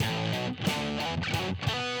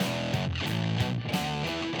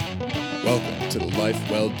Welcome to the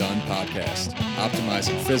Life Well Done podcast,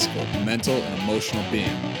 optimizing physical, mental, and emotional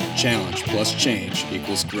being. Challenge plus change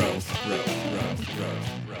equals growth.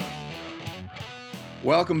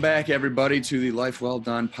 Welcome back, everybody, to the Life Well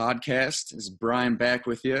Done podcast. This is Brian back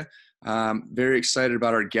with you. Very excited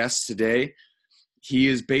about our guest today. He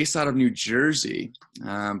is based out of New Jersey.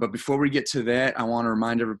 But before we get to that, I want to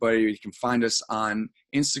remind everybody you can find us on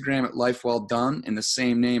Instagram at Life Well Done and the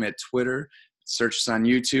same name at Twitter. Search us on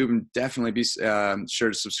YouTube, and definitely be sure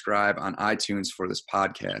to subscribe on iTunes for this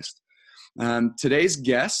podcast. Today's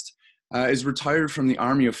guest is retired from the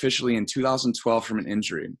Army officially in 2012 from an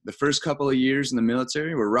injury. The first couple of years in the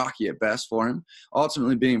military were rocky at best for him,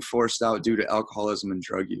 ultimately being forced out due to alcoholism and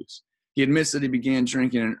drug use. He admits that he began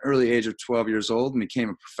drinking at an early age of 12 years old and became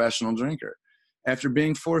a professional drinker. After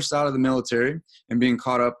being forced out of the military and being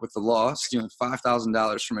caught up with the law, stealing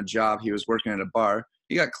 $5,000 from a job he was working at a bar,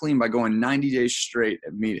 he got clean by going 90 days straight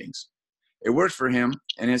at meetings. It worked for him,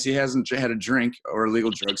 and as he hasn't had a drink or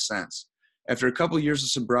illegal drug since. After a couple of years of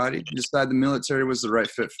sobriety, he decided the military was the right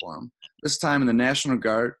fit for him, this time in the National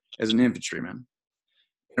Guard as an infantryman.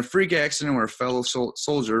 In a freak accident where a fellow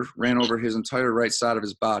soldier ran over his entire right side of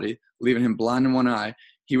his body, leaving him blind in one eye,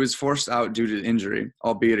 he was forced out due to injury,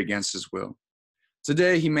 albeit against his will.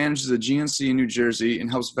 Today, he manages a GNC in New Jersey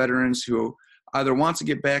and helps veterans who either want to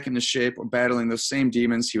get back into shape or battling those same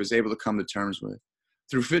demons he was able to come to terms with.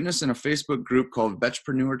 Through fitness in a Facebook group called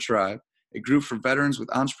Vetrepreneur Tribe, a group for veterans with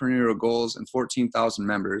entrepreneurial goals and 14,000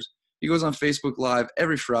 members, he goes on Facebook Live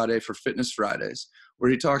every Friday for Fitness Fridays,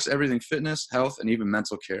 where he talks everything fitness, health, and even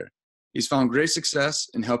mental care. He's found great success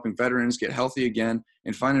in helping veterans get healthy again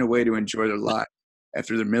and finding a way to enjoy their life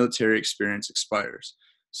after their military experience expires.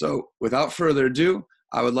 So, without further ado,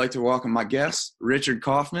 I would like to welcome my guest, Richard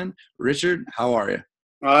Kaufman. Richard, how are you?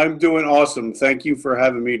 I'm doing awesome. Thank you for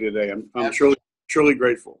having me today. I'm truly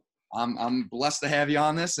grateful. I'm blessed to have you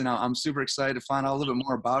on this, and I'm super excited to find out a little bit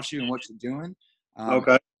more about you and what you're doing.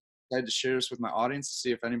 Okay. I'm excited to share this with my audience to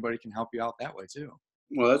see if anybody can help you out that way too.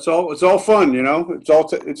 Well, that's all. It's all fun, you know. It's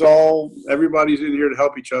all. Everybody's in here to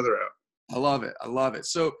help each other out. I love it.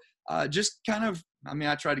 So, just kind of,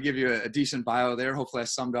 I tried to give you a decent bio there. Hopefully I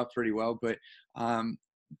summed up pretty well, but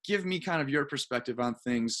give me kind of your perspective on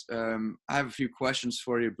things. I have a few questions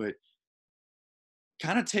for you, but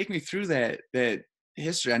kind of take me through that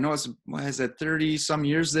history. I know it's 30 some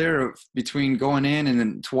years there between going in and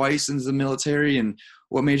then twice into the military, and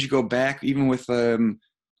what made you go back even with the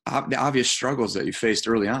obvious struggles that you faced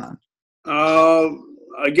early on?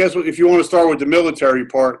 I guess if you want to start with the military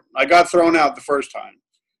part, I got thrown out the first time.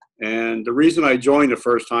 And the reason I joined the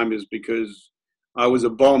first time is because I was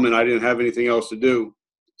a bum and I didn't have anything else to do.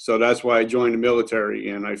 So that's why I joined the military.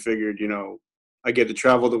 And I figured, I get to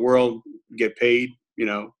travel the world, get paid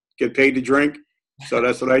to drink. So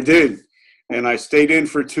that's what I did. And I stayed in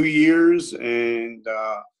for 2 years, and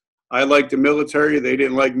I liked the military. They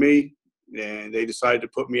didn't like me, and they decided to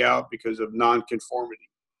put me out because of non-conformity.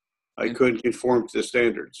 I couldn't conform to the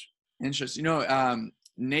standards. Interesting.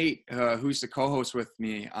 Nate, who's the co-host with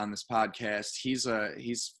me on this podcast, he's a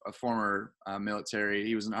former military.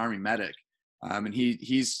 He was an Army medic, and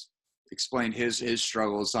he's explained his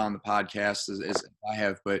struggles on the podcast as I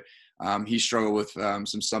have. But he struggled with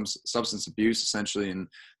some substance abuse essentially,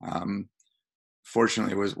 and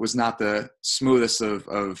fortunately was not the smoothest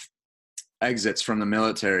of exits from the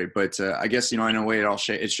military. But I guess in a way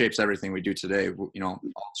it shapes everything we do today. All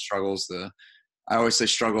struggles. I always say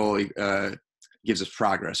struggle gives us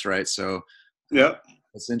progress, right? So yeah,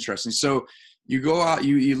 it's interesting. So you go out,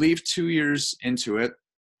 you leave 2 years into it,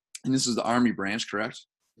 and this is the Army branch, correct?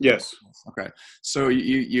 Yes. Okay. So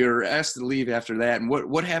you're asked to leave after that, and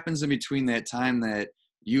what happens in between that time that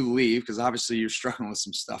you leave, because obviously you're struggling with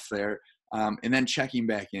some stuff there, and then checking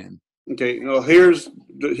back in? Okay. Well, here's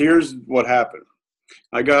what happened.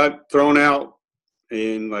 I got thrown out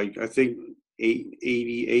in I think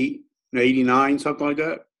 88, 89, something like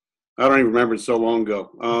that. I don't even remember, it's so long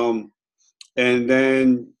ago. And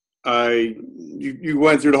then you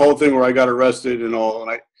went through the whole thing where I got arrested and all,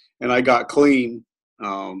 and I got clean.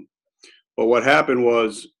 But what happened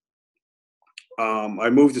was, I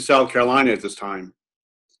moved to South Carolina at this time,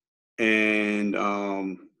 and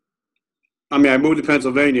I moved to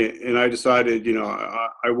Pennsylvania, and I decided,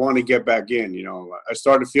 I want to get back in. I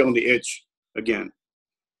started feeling the itch again.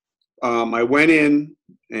 I went in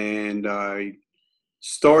and I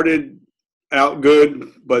started out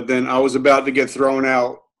good, but then I was about to get thrown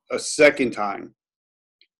out a second time.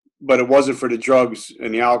 But it wasn't for the drugs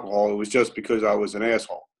and the alcohol. It was just because I was an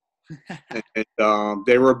asshole. And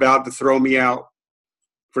they were about to throw me out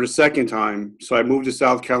for the second time. So I moved to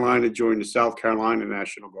South Carolina, joined the South Carolina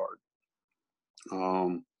National Guard.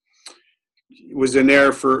 Um, was in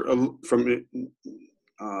there for from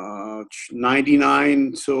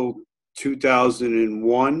 99 till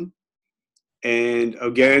 2001, and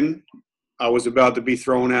again, I was about to be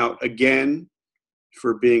thrown out again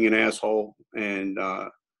for being an asshole and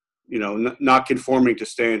not conforming to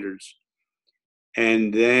standards.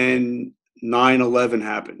 And then 9/11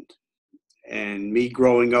 happened, and me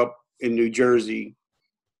growing up in New Jersey,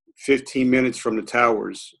 15 minutes from the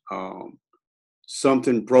towers,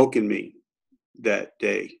 something broke in me that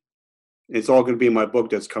day. It's all going to be in my book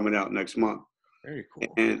that's coming out next month. Very cool.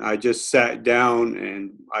 And I just sat down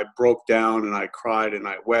and I broke down and I cried and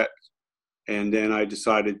I wept. And then I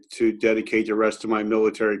decided to dedicate the rest of my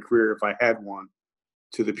military career, if I had one,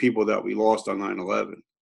 to the people that we lost on 9/11.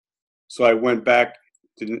 So I went back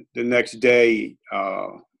the next day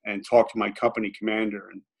and talked to my company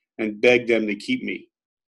commander and begged them to keep me.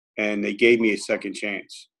 And they gave me a second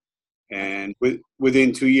chance. And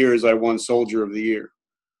within 2 years, I won Soldier of the Year.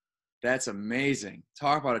 That's amazing.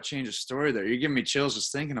 Talk about a change of story there. You're giving me chills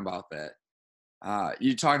just thinking about that.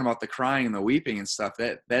 You're talking about the crying and the weeping and stuff.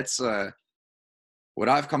 That's what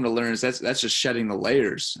I've come to learn is that's just shedding the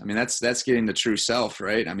layers. I mean, that's getting the true self,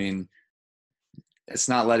 right? I mean, it's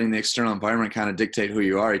not letting the external environment kind of dictate who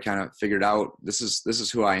you are. You kind of figured out this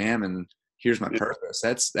is who I am and here's my purpose.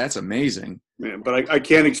 That's amazing. Yeah, but I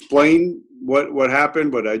can't explain what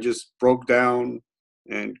happened, but I just broke down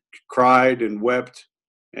and cried and wept,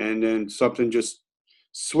 and then something just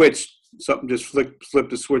switched. Something just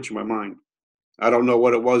flipped a switch in my mind. I don't know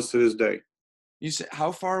what it was to this day. You said,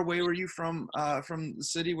 how far away were you from the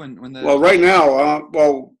city when the? Well, right now,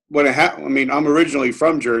 when it happened, I mean, I'm originally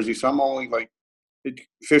from Jersey, so I'm only like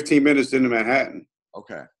 15 minutes into Manhattan.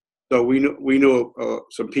 Okay. So we knew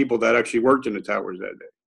some people that actually worked in the towers that day.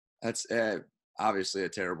 That's obviously a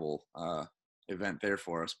terrible event there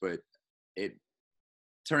for us, but it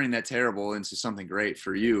turning that terrible into something great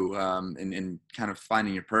for you, and kind of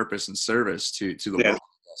finding your purpose and service to the world.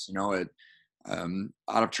 You know,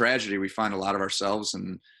 out of tragedy, we find a lot of ourselves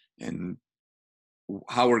and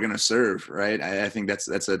how we're going to serve. Right. I think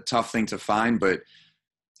that's a tough thing to find, but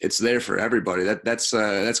it's there for everybody. That's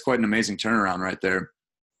quite an amazing turnaround right there.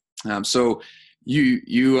 So you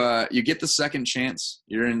get the second chance.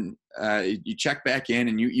 You're in. You check back in,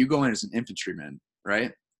 and you go in as an infantryman,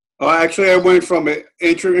 right? Actually, I went from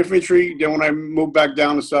infantry. Then when I moved back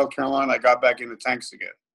down to South Carolina, I got back into tanks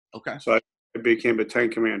again. Okay. So I became a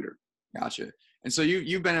tank commander. Gotcha. And so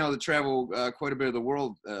you've been able to travel quite a bit of the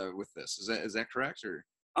world with this. Is that correct? Or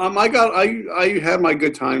I had my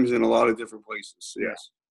good times in a lot of different places.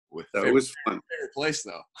 Yes. So it was fun. Favorite place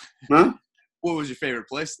though? Huh? What was your favorite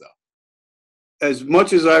place though? As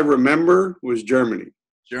much as I remember was Germany.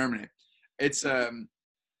 Germany. It's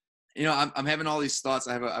you know, I'm having all these thoughts.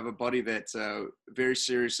 I have a buddy that very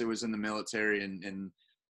seriously was in the military and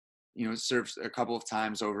you know, served a couple of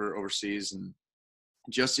times overseas. And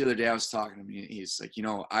just the other day I was talking to him. He's like, you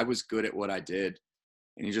know, I was good at what I did.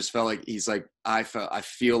 And he just felt like, he's like, I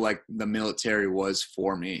feel like the military was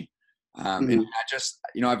for me. And I just,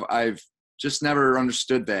 you know, I've just never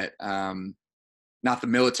understood that. Not the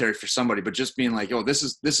military for somebody, but just being like, oh, this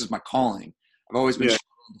is my calling. I've always been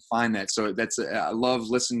struggling to find that. So I love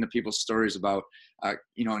listening to people's stories about,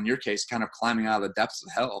 you know, in your case, kind of climbing out of the depths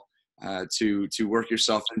of hell to work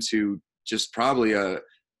yourself into just probably a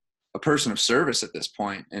person of service at this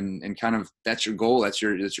point, and kind of that's your goal, that's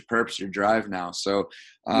your purpose, your drive now. So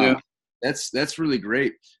that's really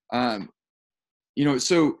great. You know,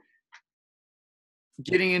 so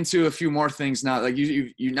getting into a few more things now, like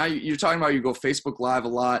you're talking about, you go Facebook Live a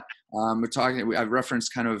lot. I've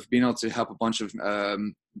referenced kind of being able to help a bunch of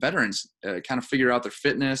veterans kind of figure out their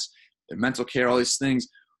fitness, their mental care, all these things.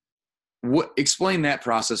 Explain that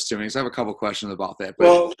process to me, because I have a couple questions about that.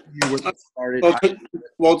 But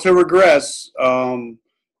to regress,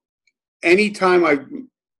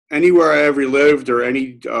 anywhere I ever lived or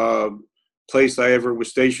any place I ever was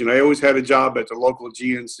stationed, I always had a job at the local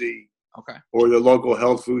GNC. Okay. Or the local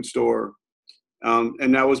health food store.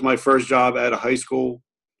 And that was my first job at a high school.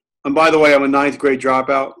 And by the way, I'm a 9th grade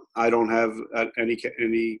dropout. I don't have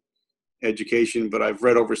any education, but I've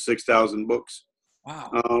read over 6,000 books. Wow.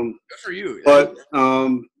 Good for you. But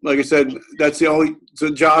like I said, that's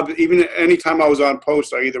the job. Even anytime I was on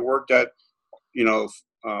post, I either worked at, you know,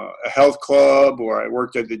 a health club or I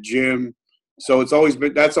worked at the gym. So that's always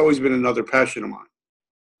been another passion of mine.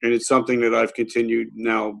 And it's something that I've continued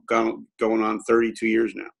now, going on 32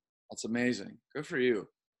 years now. That's amazing. Good for you.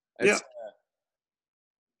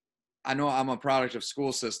 I know I'm a product of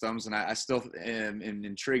school systems, and I still am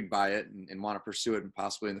intrigued by it and want to pursue it and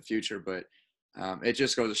possibly in the future. But it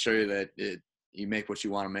just goes to show you that you make what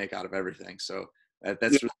you want to make out of everything. So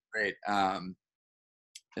that's really great.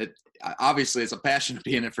 Obviously it's a passion to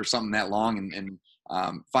be in it for something that long and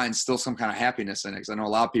find still some kind of happiness in it. Cause I know a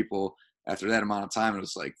lot of people after that amount of time, it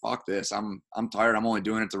was like, fuck this. I'm tired. I'm only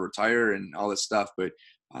doing it to retire and all this stuff. But,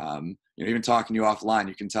 even talking to you offline,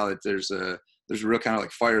 you can tell that there's a real kind of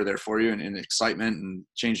like fire there for you and excitement and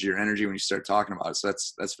changes your energy when you start talking about it. So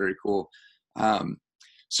that's very cool.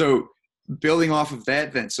 So building off of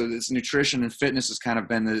that then, so this nutrition and fitness has kind of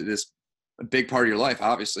been this a big part of your life,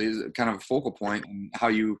 obviously, is kind of a focal point in how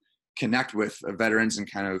you connect with veterans and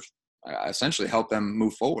kind of essentially help them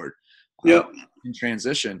move forward in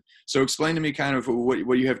transition. So explain to me kind of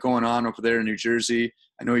what you have going on over there in New Jersey.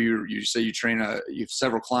 I know you say you train you have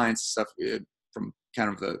several clients, stuff from kind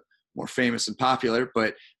of the more famous and popular,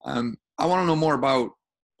 but I want to know more about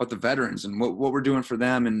the veterans and what we're doing for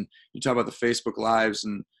them. And you talk about the Facebook Lives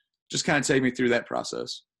and just kind of take me through that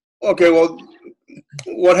process. Okay, well,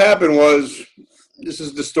 what happened was, this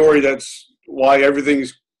is the story that's why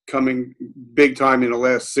everything's coming big time in the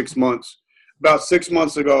last 6 months. About 6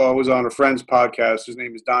 months ago, I was on a friend's podcast. His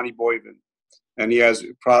name is Donnie Boyven, and he has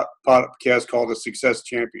a podcast called The Success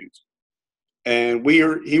Champions. And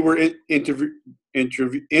he were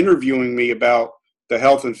interviewing me about the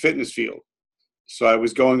health and fitness field. So I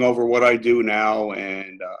was going over what I do now,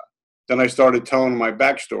 and then I started telling him my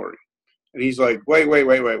backstory. And he's like, wait.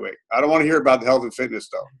 I don't want to hear about the health and fitness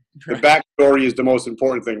stuff. Right. The backstory is the most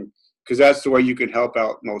important thing because that's the way you can help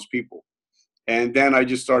out most people. And then I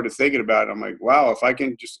just started thinking about it. I'm like, wow, if I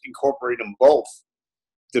can just incorporate them both,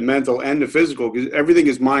 the mental and the physical, because everything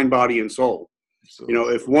is mind, body, and soul.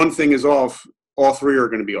 Absolutely. If one thing is off, all three are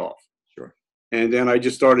going to be off. Sure. And then I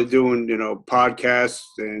just started doing, podcasts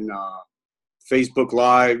and Facebook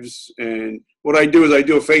Lives. And what I do is I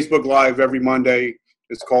do a Facebook Live every Monday.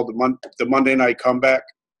 It's called the Monday Night Comeback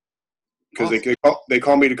because awesome. they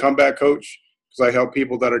call me the comeback coach because I help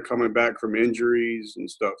people that are coming back from injuries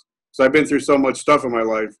and stuff. So I've been through so much stuff in my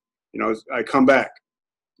life, I come back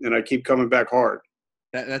and I keep coming back hard.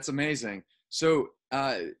 That's amazing. So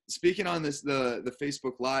speaking on this, the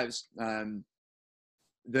Facebook Lives, the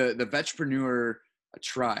Vetrepreneur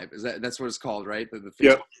Tribe, that's what it's called, right? The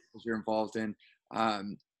Facebook you're involved in.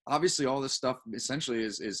 Obviously all this stuff essentially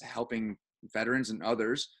is helping veterans and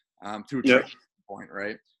others through a training point,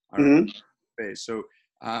 right? Mm-hmm. So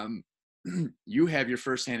you have your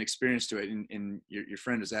firsthand experience to it, and your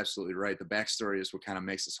friend is absolutely right. The backstory is what kind of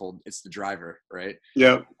makes this whole. It's the driver, right?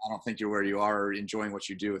 Yeah. I don't think you're where you are or enjoying what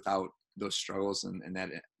you do without those struggles and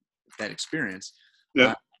that experience.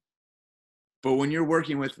 Yeah. But when you're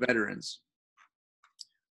working with veterans,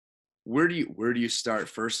 where do you start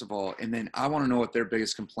first of all, and then I want to know what their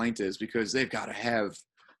biggest complaint is because they've got to have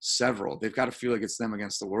several. They've got to feel like it's them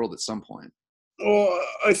against the world at some point. Well,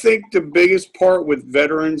 I think the biggest part with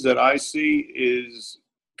veterans that I see is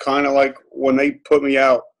kind of like when they put me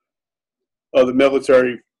out of the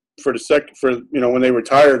military when they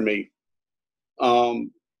retired me.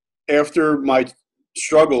 After my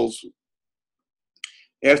struggles,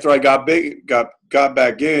 after I got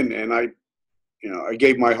back in, and I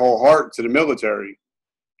gave my whole heart to the military.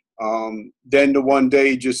 Then the one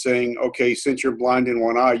day just saying, okay, since you're blind in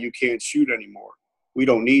one eye, you can't shoot anymore. We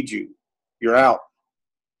don't need you. You're out.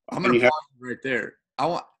 I'm going to pause right there.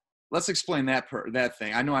 Let's explain that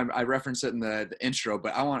thing. I know I referenced it in the intro,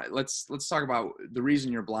 but let's talk about the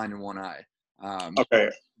reason you're blind in one eye. Okay.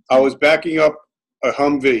 I was backing up a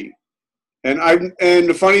Humvee, and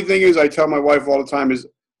the funny thing is, I tell my wife all the time is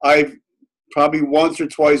I've probably once or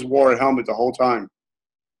twice wore a helmet the whole time.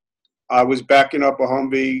 I was backing up a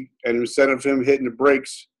Humvee, and instead of him hitting the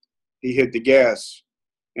brakes, he hit the gas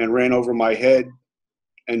and ran over my head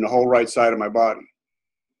and the whole right side of my body.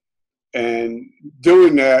 And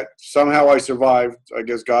doing that, somehow I survived. I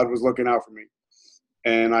guess God was looking out for me.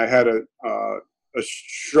 And I had a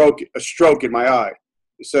stroke in my eye.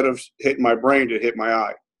 Instead of hitting my brain, it hit my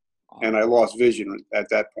eye. And I lost vision at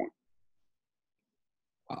that point.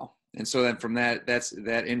 Wow. And so then from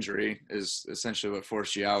that injury is essentially what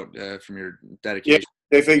forced you out from your dedication. Yeah,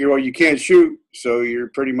 they figure, well, you can't shoot, so you're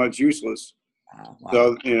pretty much useless. Wow.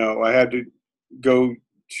 So, I had to go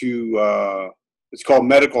to, it's called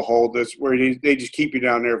medical hold. That's where they just keep you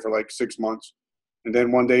down there for like 6 months. And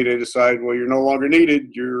then one day they decide, well, you're no longer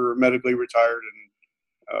needed. You're medically retired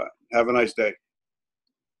and have a nice day.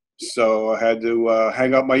 So I had to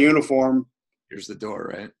hang up my uniform. Here's the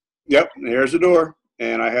door, right? Yep, here's the door.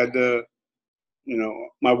 And I had to,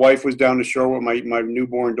 my wife was down the shore with my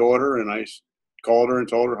newborn daughter, and I called her and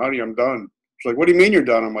told her, honey, I'm done. She's like, what do you mean you're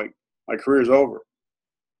done? I'm like, my career's over.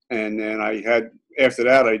 And then after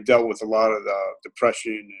that, I dealt with a lot of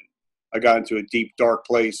depression I got into a deep, dark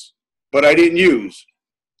place. But I didn't use.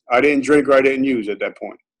 I didn't drink or I didn't use at that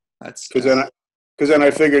point. That's Because then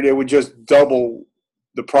I figured it would just double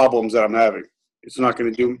the problems that I'm having. It's not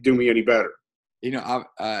going to do me any better.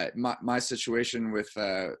 My situation with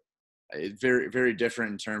very, very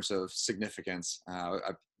different in terms of significance.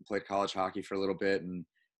 I played college hockey for a little bit, and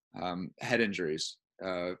head injuries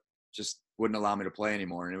just wouldn't allow me to play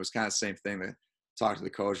anymore. And it was kind of the same thing. That talked to the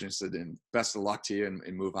coach and said, and best of luck to you,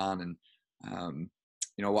 and move on. And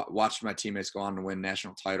watched my teammates go on to win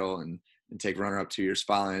national title and take runner-up 2 years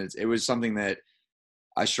following. It was something that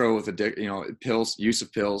I struggled with, pills, use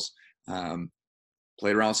of pills.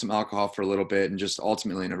 Played around with some alcohol for a little bit, and just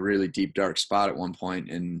ultimately in a really deep, dark spot at one point.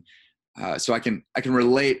 And so I can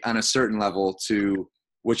relate on a certain level to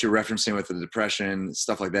what you're referencing with the depression,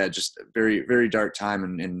 stuff like that. Just a very, very dark time,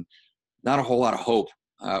 and not a whole lot of hope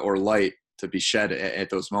or light to be shed at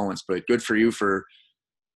those moments. But good for you for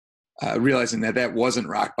realizing that wasn't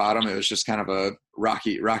rock bottom. It was just kind of a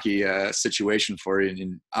rocky situation for you.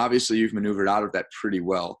 And obviously you've maneuvered out of that pretty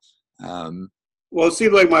well. Well, it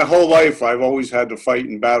seems like my whole life I've always had to fight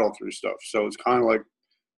and battle through stuff. So it's kind of like,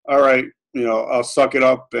 all right, I'll suck it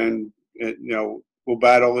up and we'll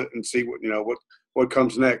battle it and see what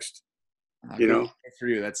comes next. Good for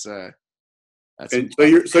you. That's and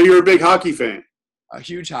so you're a big hockey fan. A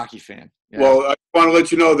huge hockey fan. Yeah. Well, I want to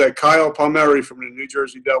let you know that Kyle Palmieri from the New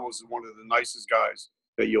Jersey Devils is one of the nicest guys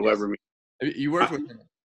that you'll ever meet. You work with him?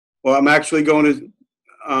 Well, I'm actually going to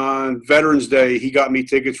on Veterans Day. He got me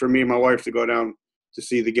tickets for me and my wife to go down to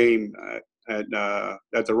see the game at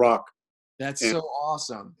the Rock. That's so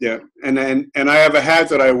awesome. Yeah, and I have a hat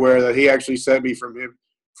that I wear that he actually sent me from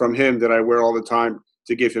him that I wear all the time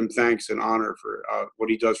to give him thanks and honor for what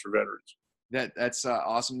he does for veterans. That's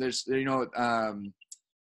awesome. There's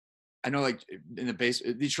I know, like in the base,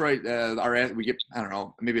 Detroit, we get, I don't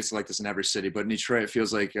know, maybe it's like this in every city, but in Detroit, it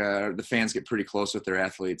feels like the fans get pretty close with their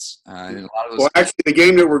athletes. And a lot of those. Well, actually, the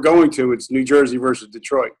game that we're going to, it's New Jersey versus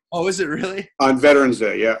Detroit. Oh, is it really? On Veterans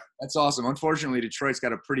Day, yeah. That's awesome. Unfortunately, Detroit's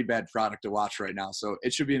got a pretty bad product to watch right now, so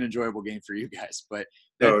it should be an enjoyable game for you guys. But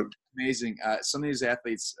that's amazing. Some of these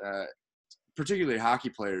athletes, particularly hockey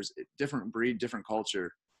players, different breed, different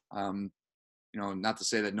culture. Not to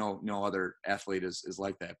say that no other athlete is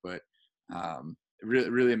like that, but really,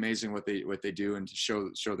 really amazing what they do, and to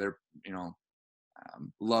show their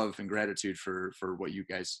love and gratitude for what you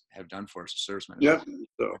guys have done for us as servicemen. Yeah.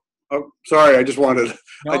 So, sorry, I just wanted.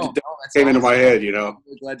 That came into my head. I'm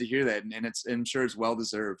really glad to hear that, and I'm sure it's well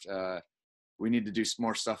deserved. We need to do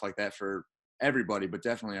more stuff like that for everybody, but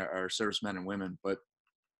definitely our servicemen and women. But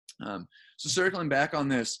so circling back on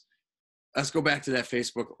this. Let's go back to that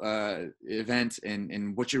Facebook event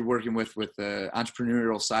and what you're working with the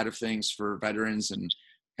entrepreneurial side of things for veterans, and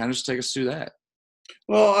kind of just take us through that.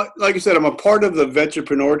 Well, like I said, I'm a part of the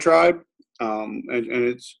Vetrepreneur Tribe, and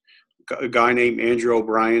it's a guy named Andrew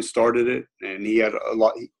O'Brien started it, and he had a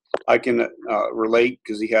lot. I can relate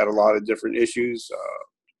because he had a lot of different issues,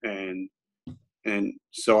 and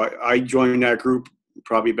so I joined that group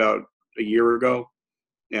probably about a year ago.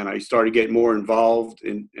 And I started getting more involved,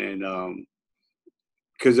 and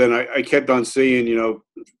because then I kept on seeing,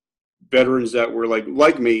 veterans that were like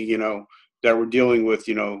me, that were dealing with,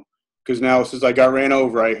 because now since I got ran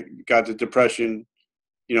over, I got the depression,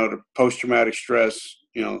 the post-traumatic stress,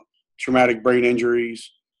 traumatic brain injuries,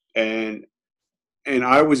 and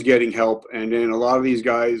I was getting help. And then a lot of these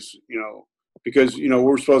guys, because,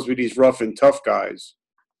 we're supposed to be these rough and tough guys.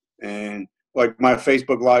 And like my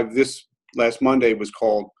Facebook Live this last Monday was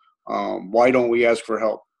called Why Don't We Ask for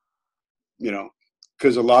Help?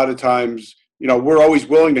 Because a lot of times, we're always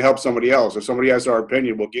willing to help somebody else. If somebody has our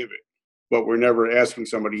opinion, we'll give it. But we're never asking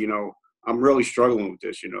somebody, I'm really struggling with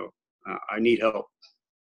this, I need help.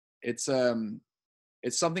 It's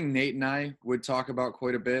something Nate and I would talk about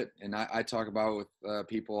quite a bit, and I talk about with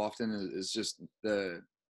people often, is just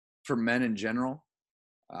for men in general.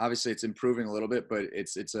 Obviously, it's improving a little bit, but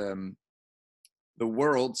it's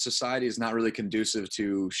the society is not really conducive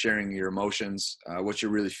to sharing your emotions, what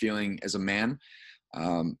you're really feeling as a man.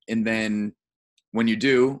 And then when you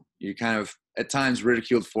do, you kind of at times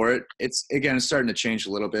ridiculed for it. It's starting to change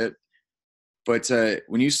a little bit. But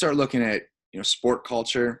when you start looking at, sport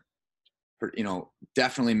culture,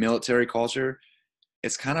 definitely military culture,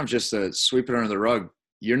 it's kind of just a sweep it under the rug.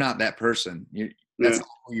 You're not that person. That's not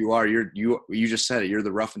who you are. You just said it. You're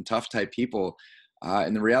the rough and tough type people.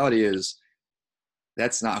 And the reality is,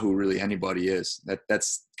 that's not who really anybody is.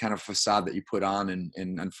 That's kind of facade that you put on,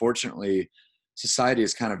 and unfortunately, society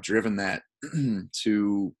has kind of driven that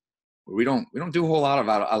to we don't do a whole lot of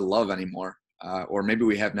out of love anymore, or maybe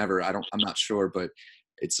we have never. I'm not sure, but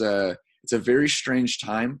it's a very strange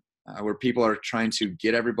time where people are trying to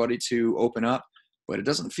get everybody to open up, but it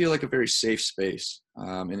doesn't feel like a very safe space.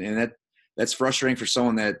 And that's frustrating for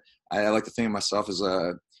someone that I like to think of myself as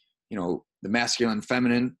the masculine and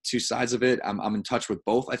feminine, two sides of it. I'm in touch with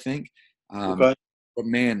both, I think. Okay. But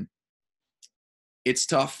man, it's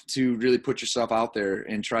tough to really put yourself out there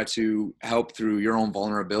and try to help through your own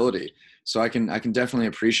vulnerability. So I can definitely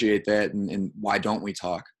appreciate that. And why don't we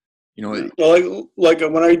talk? Well, like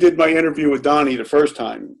when I did my interview with Donnie the first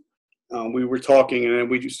time, we were talking, and then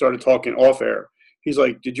we just started talking off air. He's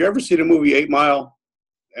like, "Did you ever see the movie 8 Mile?"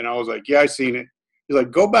 And I was like, "Yeah, I seen it." He's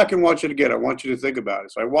like, "Go back and watch it again. I want you to think about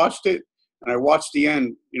it." So I watched it, and I watched the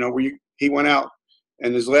end. Where he went out,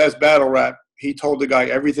 and his last battle rap, he told the guy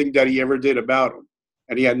everything that he ever did about him,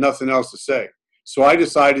 and he had nothing else to say. So I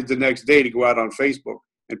decided the next day to go out on Facebook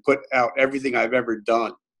and put out everything I've ever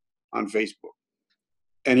done on Facebook.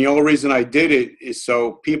 And the only reason I did it is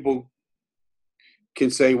so people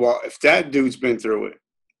can say, well, if that dude's been through it,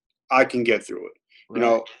 I can get through it.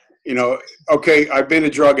 Right. Okay, I've been a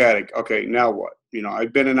drug addict. Okay, now what?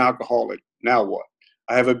 I've been an alcoholic. Now what?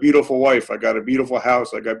 I have a beautiful wife. I got a beautiful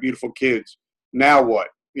house. I got beautiful kids. Now what?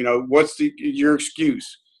 What's your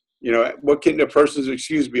excuse? What can the person's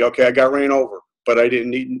excuse be? Okay, I got ran over, but I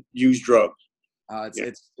didn't use drugs.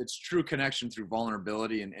 It's true connection through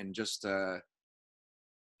vulnerability and just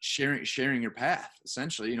sharing your path.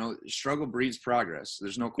 Essentially, struggle breeds progress.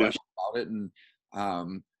 There's no question about it.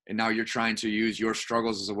 And now you're trying to use your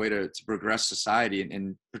struggles as a way to progress society,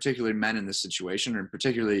 and particularly men in this situation, and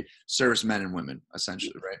particularly service men and women,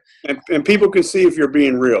 essentially, right? And people can see if you're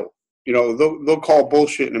being real. They'll call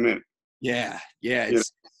bullshit in a minute. Yeah.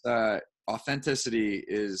 It's authenticity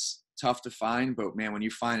is tough to find, but man, when you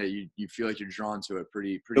find it, you feel like you're drawn to it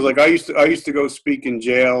pretty. Like I used to go speak in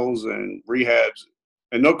jails and rehabs,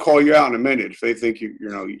 and they'll call you out in a minute if they think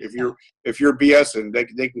if you're BSing,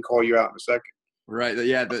 they can call you out in a second. Right.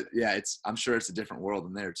 Yeah. I'm sure it's a different world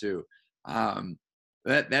in there too.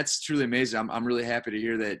 That's truly amazing. I'm really happy to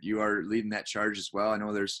hear that you are leading that charge as well. I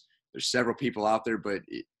know there's several people out there, but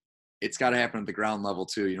it's got to happen at the ground level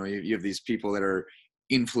too. You have these people that are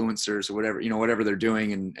influencers or whatever they're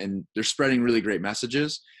doing, and they're spreading really great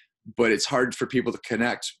messages, but it's hard for people to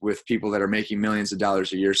connect with people that are making millions of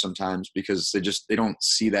dollars a year sometimes, because they don't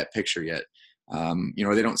see that picture yet.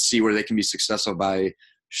 They don't see where they can be successful by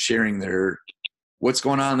sharing what's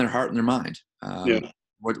going on in their heart and their mind.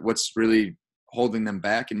 What's really holding them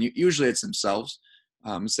back. And usually it's themselves.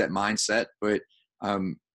 It's that mindset, but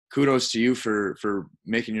kudos to you for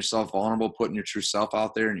making yourself vulnerable, putting your true self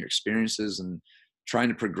out there and your experiences, and trying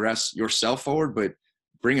to progress yourself forward, but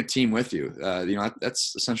bring a team with you.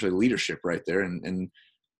 That's essentially leadership right there. And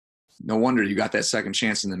no wonder you got that second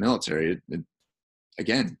chance in the military.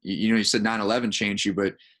 Again, you said 9/11 changed you,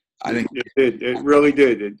 but I think it did. It really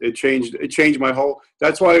did. It changed my whole.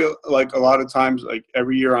 That's why, like, a lot of times, like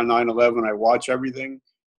every year on 9/11, I watch everything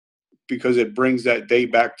because it brings that day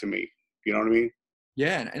back to me. You know what I mean?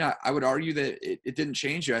 Yeah, and I would argue that it didn't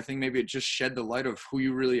change you. I think maybe it just shed the light of who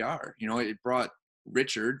you really are. It brought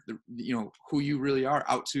Richard, who you really are,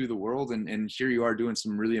 out to the world, and here you are doing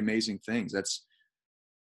some really amazing things.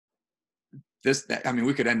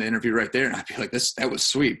 We could end the interview right there, and I'd be like, that was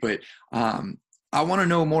sweet, but I want to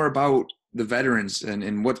know more about the veterans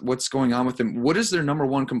and what's going on with them. What is their number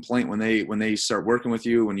one complaint when they start working with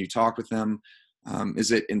you, when you talk with them?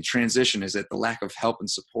 Is it in transition? Is it the lack of help and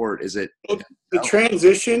support? Is it the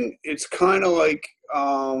transition? It's kind of like,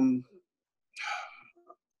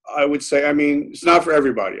 I would say, it's not for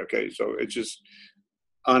everybody. Okay. So it's just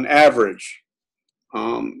on average,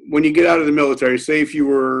 when you get out of the military, say if you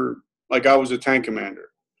were, like I was a tank commander,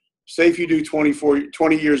 say if you do 20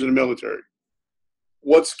 years in the military,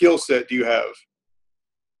 what skill set do you have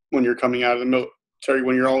when you're coming out of the military,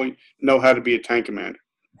 when you only know how to be a tank commander?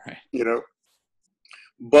 Right.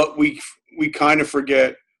 But we kind of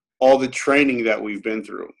forget all the training that we've been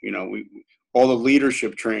through, all the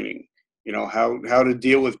leadership training, how to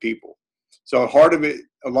deal with people. So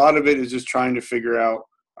a lot of it is just trying to figure out,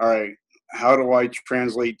 all right, how do I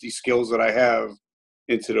translate these skills that I have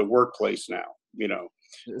into the workplace now?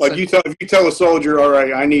 Like if you tell a soldier, all right,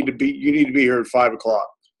 you need to be here at 5:00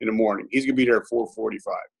 in the morning. He's going to be there at 4:45.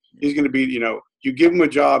 He's going to be, you give him a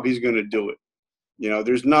job, he's going to do it.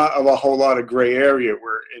 There's not a whole lot of gray area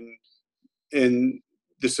where in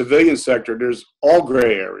the civilian sector, there's all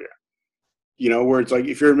gray area, where it's like,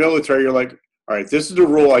 if you're military, you're like, all right, this is the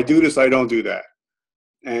rule. I do this, I don't do that.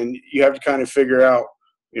 And you have to kind of figure out,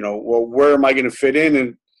 well, where am I going to fit in?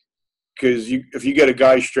 And because if you get a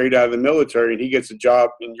guy straight out of the military and he gets a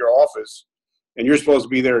job in your office and you're supposed to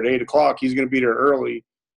be there at 8:00, he's going to be there early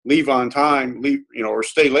leave on time, or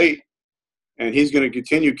stay late, and he's going to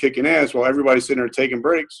continue kicking ass while everybody's sitting there taking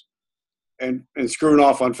breaks and screwing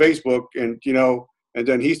off on Facebook, and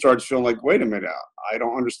then he starts feeling like, wait a minute, I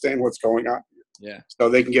don't understand what's going on. Yeah. So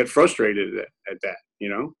they can get frustrated at that.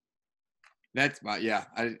 That's yeah.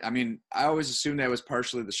 I mean, I always assumed that was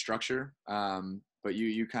partially the structure, but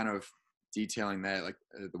you kind of detailing that like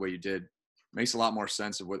the way you did makes a lot more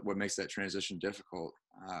sense of what makes that transition difficult.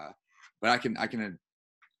 But I can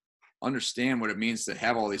understand what it means to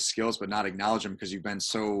have all these skills but not acknowledge them because you've been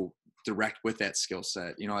so direct with that skill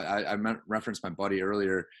set. I referenced my buddy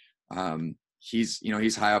earlier.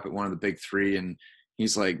 He's high up at one of the big three, and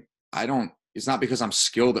he's like, it's not because I'm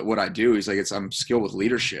skilled at what I do. He's like, I'm skilled with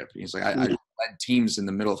leadership. He's like, I led teams in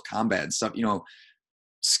the middle of combat and stuff,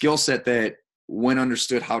 skill set that when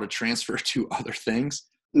understood how to transfer to other things.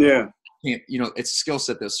 Yeah. It's a skill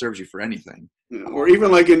set that serves you for anything. Or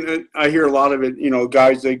even like I hear a lot of it,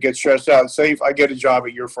 guys, they get stressed out. Say if I get a job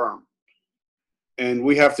at your firm and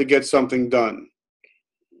we have to get something done,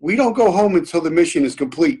 we don't go home until the mission is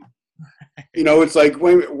complete. It's like,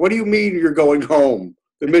 wait, what do you mean you're going home?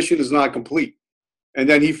 The mission is not complete. And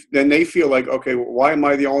then they feel like, okay, well, why am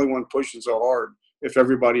I the only one pushing so hard if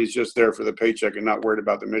everybody is just there for the paycheck and not worried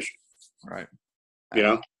about the mission? Right.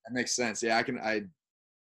 That makes sense. Yeah, I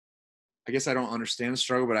guess I don't understand the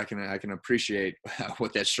struggle, but I can appreciate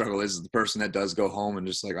what that struggle is. The person that does go home and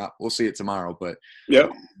just like, we'll see it tomorrow. But yeah.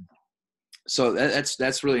 So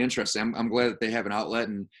that's really interesting. I'm glad that they have an outlet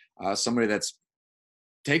and somebody that's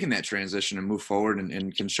taken that transition and move forward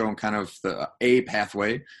and can show them kind of a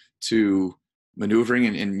pathway to maneuvering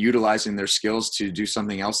and utilizing their skills to do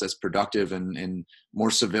something else that's productive and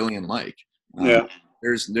more civilian-like. Yeah.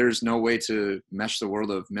 There's no way to mesh the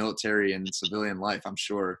world of military and civilian life, I'm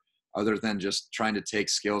sure, other than just trying to take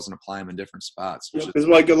skills and apply them in different spots. It's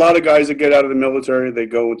like a lot of guys that get out of the military, they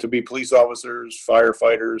go to be police officers,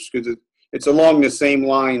 firefighters, because it's along the same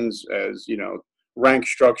lines as, rank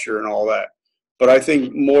structure and all that. But I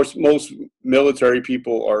think most military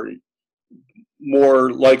people are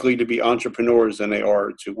more likely to be entrepreneurs than they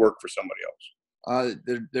are to work for somebody else.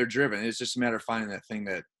 They're driven. It's just a matter of finding that thing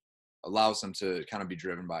that allows them to kind of be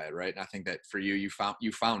driven by it, right? And I think that for you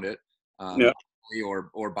found it, yeah.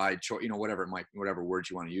 or by choice, whatever words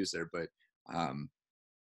you want to use there. But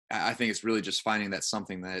I think it's really just finding that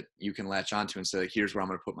something that you can latch onto and say, like, here's where I'm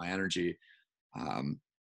going to put my energy.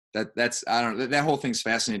 That's I don't know. That whole thing's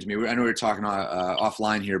fascinating to me. I know we were talking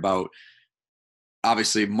offline here about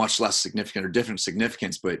obviously much less significant or different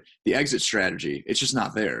significance, but the exit strategy, it's just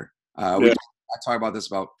not there. I talk about this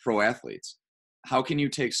about pro athletes. How can you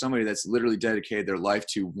take somebody that's literally dedicated their life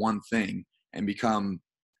to one thing and become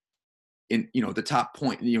in, the top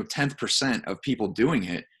 10th% of people doing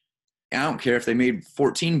it? And I don't care if they made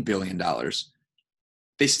 $14 billion.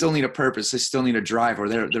 They still need a purpose. They still need a drive, or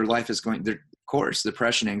their life is going, of course,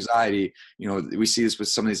 depression, anxiety. We see this with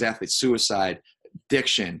some of these athletes, suicide,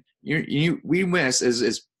 addiction. We miss as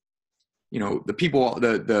the people,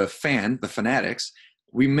 the fanatics,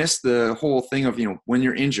 we miss the whole thing of, when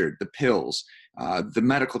you're injured, the pills, the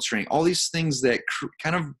medical training, all these things that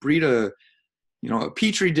kind of breed a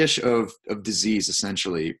petri dish of disease,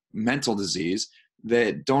 essentially mental disease,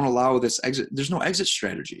 that don't allow this exit. There's no exit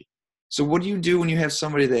strategy. So what do you do when you have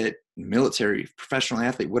somebody that military, professional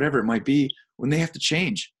athlete, whatever it might be, when they have to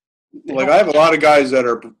change? Like I have a lot of guys that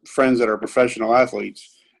are friends that are professional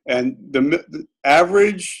athletes, and the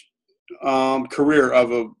average career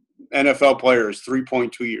of a NFL player is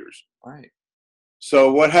 3.2 years. Right.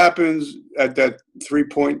 So what happens at that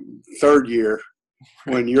 3.3 year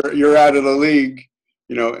when you're out of the league,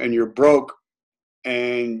 and you're broke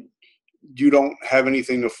and you don't have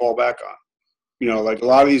anything to fall back on? Like a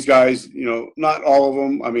lot of these guys, not all of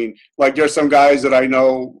them. I mean, like there's some guys that I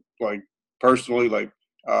know, like personally, like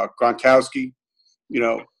Gronkowski.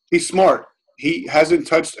 He's smart. He hasn't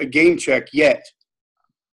touched a game check yet.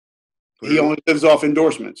 He only lives off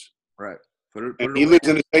endorsements. Right. And he lives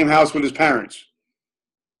in the same house with his parents,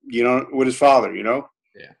 with his father, Yeah.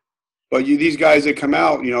 But these guys that come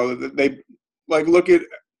out, they like look at.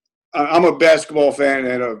 I'm a basketball fan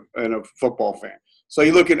and a football fan. So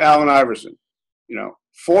you look at Allen Iverson.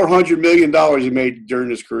 $400 million he made during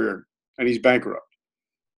his career, and he's bankrupt.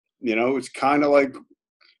 It's kind of like,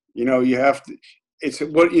 you have to. It's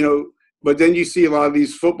what But then you see a lot of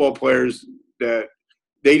these football players that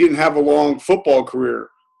they didn't have a long football career,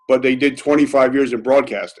 but they did 25 years in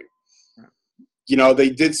broadcasting. They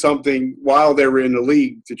did something while they were in the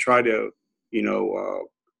league to try to,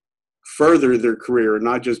 further their career and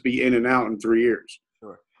not just be in and out in 3 years.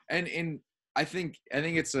 Sure. And I think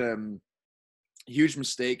it's huge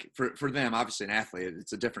mistake for them. Obviously, an athlete,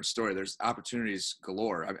 it's a different story. There's opportunities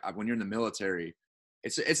galore. When you're in the military,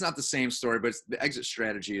 it's not the same story, but the exit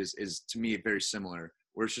strategy is to me very similar.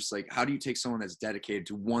 Where it's just like, how do you take someone that's dedicated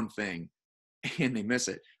to one thing and they miss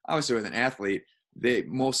it? Obviously, with an athlete,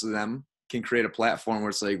 most of them can create a platform where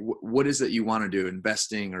it's like, what is it you want to do?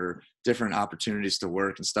 Investing or different opportunities to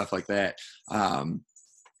work and stuff like that.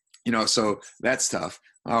 So that's tough.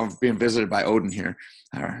 Being visited by Odin here,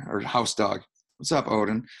 our house dog. What's up,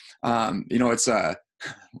 Odin? It's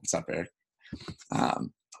what's up, Eric?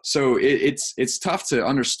 So it's tough to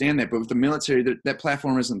understand that, but with the military, that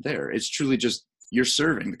platform isn't there. It's truly just you're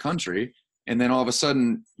serving the country, and then all of a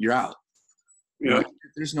sudden you're out. Yeah.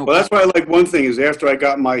 There's no. Well, that's why I like one thing is after I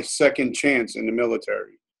got my second chance in the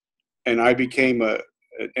military, and I became an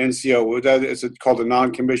NCO. It's called a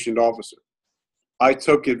non-commissioned officer. I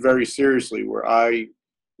took it very seriously, where I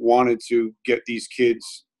wanted to get these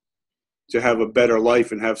kids to have a better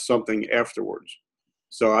life and have something afterwards.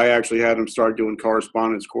 So I actually had them start doing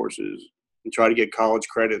correspondence courses and try to get college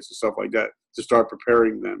credits and stuff like that to start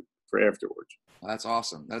preparing them for afterwards. Well, that's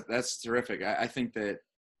awesome. That's terrific. I think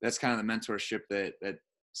that's kind of the mentorship that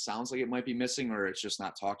sounds like it might be missing, or it's just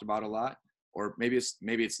not talked about a lot, or maybe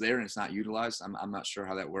it's there and it's not utilized. I'm not sure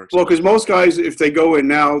how that works. Well, because most guys, if they go in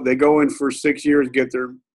now, they go in for 6 years, get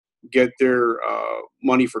their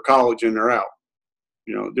money for college, and they're out.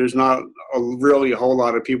 There's not really a whole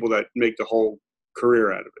lot of people that make the whole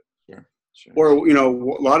career out of it. Sure. Or,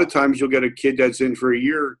 a lot of times you'll get a kid that's in for a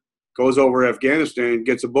year, goes over Afghanistan,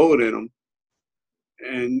 gets a bullet in him,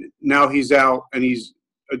 and now he's out and he's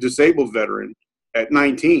a disabled veteran at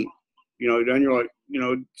 19. Then you're like,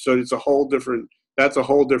 so it's that's a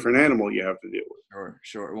whole different animal you have to deal with.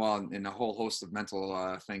 Sure. Well, and a whole host of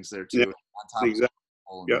mental things there too. Yeah, on top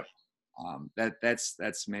exactly. Yeah.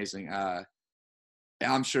 That's amazing.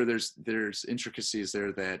 I'm sure there's intricacies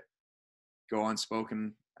there that go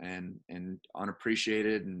unspoken and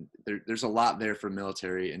unappreciated, and there's a lot there for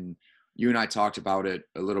military. And you and I talked about it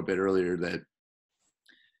a little bit earlier that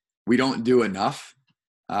we don't do enough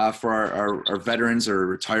for our veterans or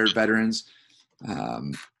retired veterans,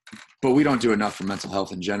 but we don't do enough for mental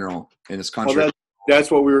health in general in this country. Well, that's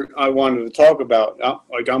what I wanted to talk about.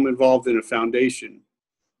 I'm involved in a foundation,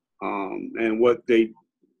 and what they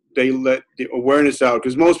let the awareness out,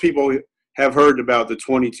 because most people have heard about the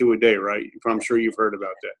 22 a day, right? I'm sure you've heard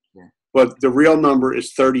about that. Yeah. But the real number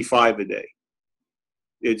is 35 a day.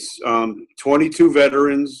 It's 22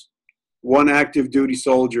 veterans, 1 active duty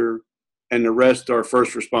soldier, and the rest are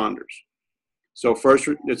first responders. So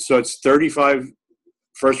it's 35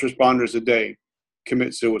 first responders a day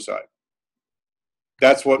commit suicide.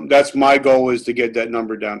 That's my goal, is to get that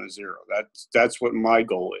number down to 0. That's what my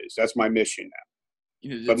goal is. That's my mission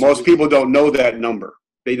now. But most people don't know that number.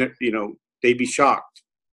 They'd be shocked.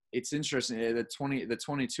 It's interesting. The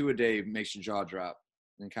 22 a day makes your jaw drop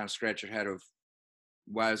and kind of scratch your head of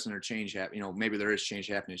why isn't there change happening? Maybe there is change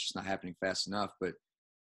happening. It's just not happening fast enough. But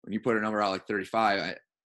when you put a number out like 35,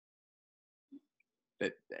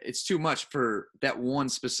 it's too much for that one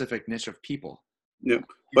specific niche of people. Yeah.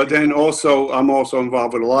 But then also, I'm also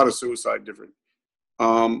involved with a lot of suicide different.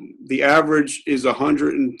 The average is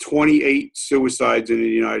 128 suicides in the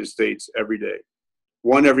United States every day,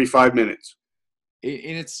 1 every 5 minutes. And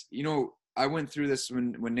it's, I went through this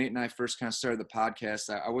when Nate and I first kind of started the podcast.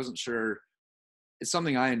 I wasn't sure. It's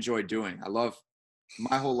something I enjoy doing. I love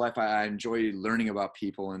my whole life. I enjoy learning about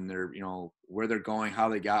people and their, where they're going, how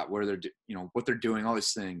they got where they're, what they're doing, all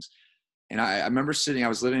these things. And I remember I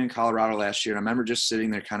was living in Colorado last year, and I remember just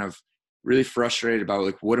sitting there kind of really frustrated about,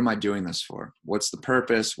 like, what am I doing this for? What's the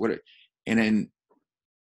purpose? And then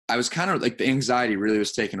I was kind of like, the anxiety really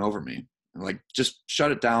was taking over me. I'm like, just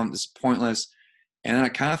shut it down. This is pointless. And then I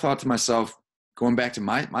kind of thought to myself, going back to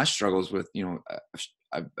my struggles with,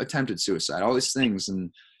 I've attempted suicide, all these things.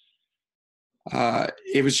 And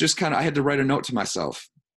it was just kind of, I had to write a note to myself.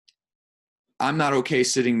 I'm not okay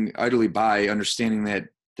sitting idly by, understanding that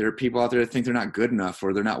there are people out there that think they're not good enough,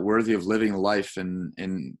 or they're not worthy of living a life and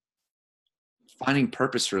finding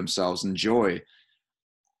purpose for themselves and joy.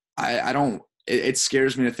 It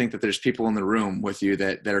scares me to think that there's people in the room with you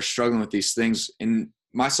that are struggling with these things, and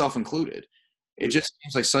myself included. It just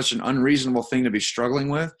seems like such an unreasonable thing to be struggling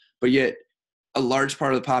with, but yet a large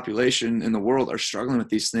part of the population in the world are struggling with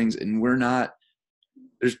these things, and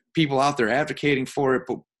there's people out there advocating for it,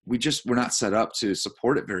 but we're not set up to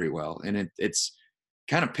support it very well. And it's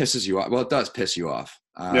kind of pisses you off. Well, it does piss you off.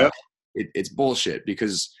 Yeah. It's bullshit,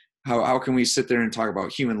 because how can we sit there and talk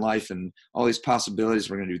about human life and all these possibilities?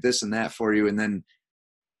 We're going to do this and that for you, and then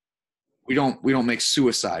we don't make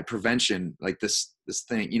suicide prevention like this this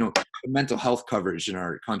thing, the mental health coverage in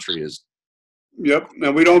our country is. Yep.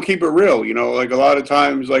 And we don't keep it real, like a lot of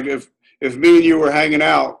times, like if me and you were hanging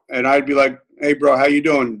out and I'd be like, hey bro, how you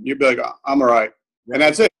doing? You'd be like, I'm all right. Right. And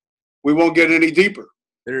that's it. We won't get any deeper.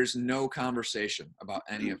 There's no conversation about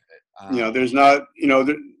any of it. There's not,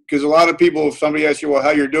 because a lot of people, if somebody asks you, well,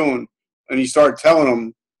 how you're doing, and you start telling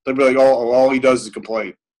them, they'll be like, oh, all he does is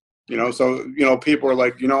complain. So, people are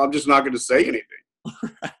like, I'm just not going to say anything.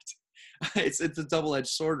 Right. It's a double-edged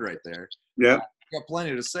sword right there. Yeah. I've got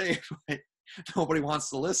plenty to say, but nobody wants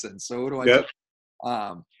to listen. So what do I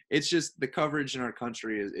do? It's just the coverage in our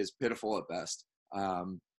country is pitiful at best.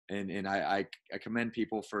 And I commend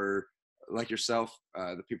people for, like yourself,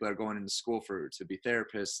 the people that are going into school to be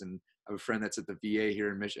therapists. And I have a friend that's at the VA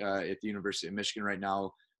here at the University of Michigan right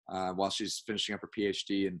now, while she's finishing up her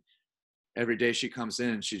PhD. And every day she comes in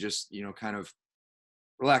and she just, kind of,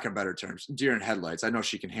 for lack of better terms, deer in headlights. I know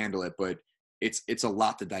she can handle it, but it's a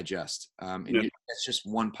lot to digest. It's just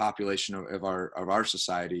one population of our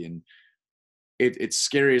society, and it's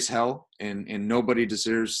scary as hell. And nobody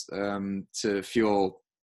deserves to feel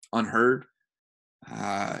unheard.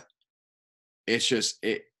 It's just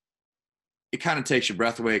it kind of takes your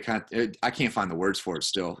breath away. I can't find the words for it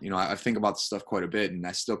still. I think about the stuff quite a bit, and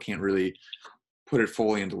I still can't really put it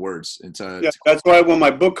fully into words. That's why when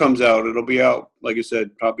my book comes out, it'll be out, like you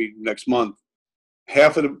said, probably next month.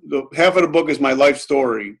 Half of the book is my life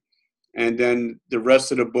story, and then the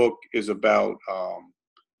rest of the book is about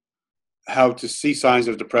how to see signs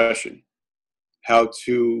of depression, how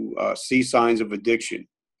to see signs of addiction.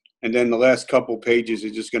 And then the last couple pages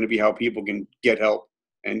is just going to be how people can get help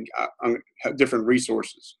and different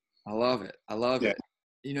resources. I love it.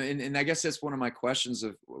 And I guess that's one of my questions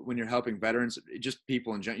of when you're helping veterans, just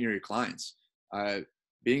people in general, your clients.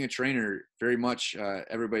 Being a trainer, very much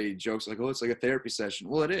everybody jokes like, oh, it's like a therapy session.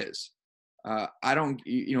 Well, it is.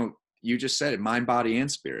 You just said it, mind, body,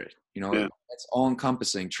 and spirit. That's all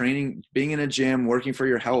encompassing. Training, being in a gym, working for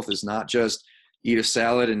your health is not just eat a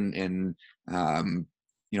salad and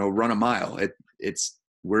run a mile. It's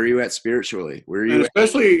where are you at spiritually? Where are you? And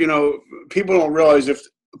especially, people don't realize if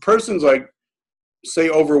a person's like,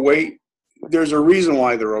 say, overweight, there's a reason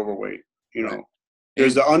why they're overweight. Right.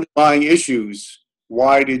 There's the underlying issues.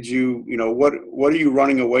 Why did you, what are you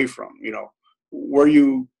running away from? Were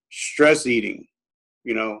you stress eating?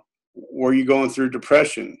 Were you going through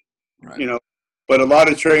depression? Right. But a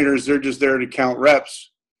lot of trainers, they're just there to count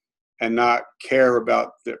reps and not care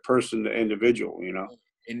about the person, the individual,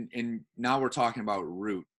 And now we're talking about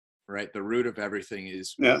root, right? The root of everything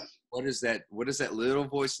is what is that little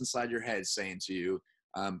voice inside your head saying to you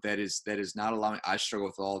that is not allowing. I struggle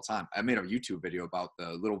with it all the time. I made a YouTube video about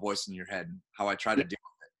the little voice in your head and how I try to deal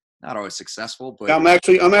with it. Not always successful, but I'm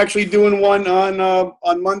actually doing one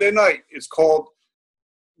on Monday night. It's called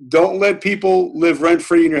 "Don't Let People Live Rent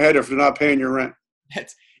Free in Your Head If They're Not Paying Your Rent."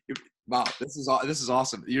 Wow, this is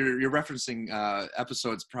awesome. You're referencing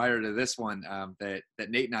episodes prior to this one that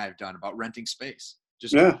Nate and I have done about renting space,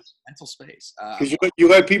 just mental space. Because you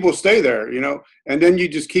let people stay there, and then you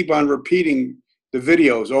just keep on repeating the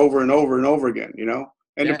videos over and over and over again,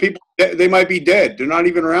 And the people, they might be dead; they're not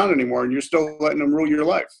even around anymore, and you're still letting them rule your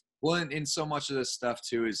life. Well, and so much of this stuff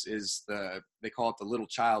too is they call it the little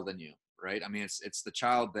child in you, right? I mean, it's the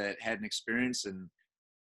child that had an experience and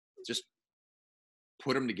just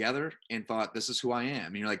put them together and thought, this is who I am.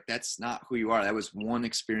 And you're like, that's not who you are. That was one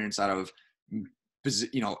experience out of,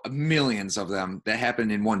 millions of them that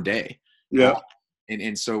happened in one day. Yeah.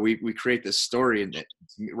 And so we create this story, and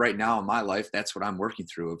right now in my life, that's what I'm working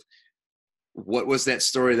through of what was that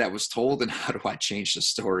story that was told and how do I change the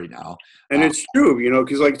story now? And it's true,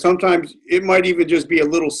 because like sometimes it might even just be a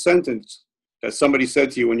little sentence that somebody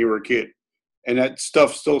said to you when you were a kid, and that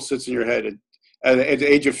stuff still sits in your head. At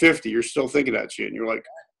the age of 50, you're still thinking that shit, and you're like,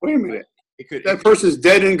 wait a minute, that person's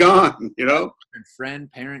dead and gone,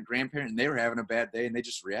 Friend, parent, grandparent, and they were having a bad day, and they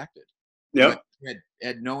just reacted. Yeah,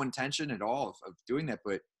 had no intention at all of doing that,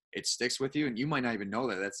 but it sticks with you, and you might not even know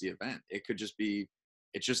that that's the event. It could just be,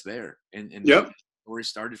 it's just there, and the story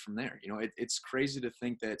started from there. It's crazy to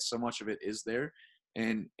think that so much of it is there,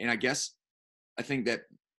 and I guess I think that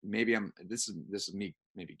maybe this is me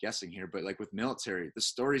maybe guessing here, but like with military, the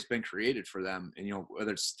story's been created for them, and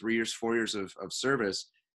whether it's 3 years, 4 years of service,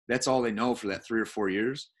 that's all they know for that 3 or 4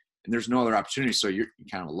 years, and there's no other opportunity. So you're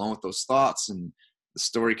kind of alone with those thoughts, and the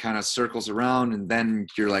story kind of circles around, and then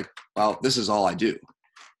you're like, well, this is all I do.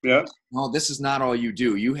 Yeah. No, this is not all you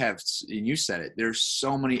do. You have, and you said it, there's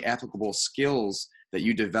so many applicable skills that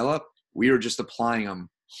you develop. We are just applying them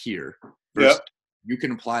here. Yeah. you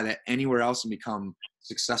can apply that anywhere else and become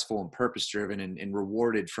successful and purpose driven and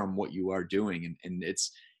rewarded from what you are doing. And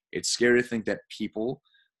it's scary to think that people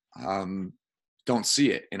don't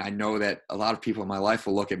see it. And I know that a lot of people in my life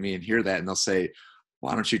will look at me and hear that and they'll say,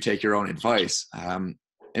 why don't you take your own advice? And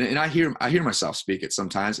I hear myself speak it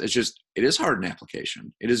sometimes. It's just, it is hard in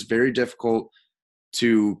application. It is very difficult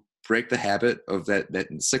to break the habit of that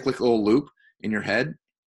cyclical loop in your head.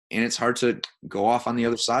 And it's hard to go off on the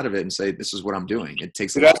other side of it and say, this is what I'm doing. It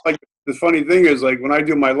takes that's like, the funny thing is, like, when I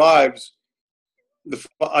do my lives,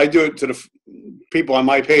 I do it to the people on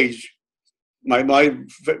my page, my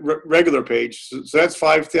regular page. So that's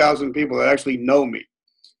 5,000 people that actually know me.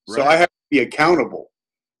 Right. So I have to be accountable.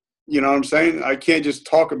 You know what I'm saying? I can't just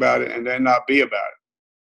talk about it and then not be about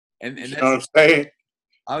it. And you know what I'm saying?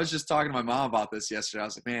 I was just talking to my mom about this yesterday. I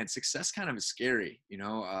was like, man, success kind of is scary. You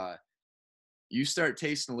know, you start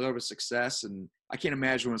tasting a little bit of success, and I can't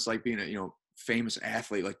imagine what it's like being a, famous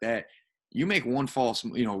athlete like that. You make one false,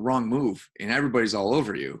 wrong move and everybody's all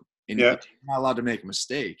over you, and you're not allowed to make a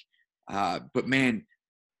mistake. But man,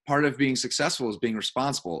 part of being successful is being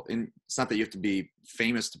responsible. And it's not that you have to be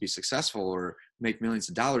famous to be successful or make millions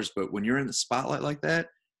of dollars, but when you're in the spotlight like that,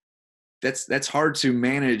 that's hard to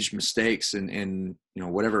manage mistakes and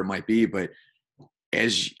whatever it might be. But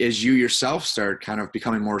as you yourself start kind of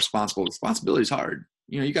becoming more responsible, responsibility is hard.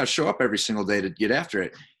 You got to show up every single day to get after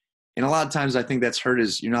it. And a lot of times I think that's hurt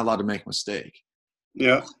is you're not allowed to make a mistake.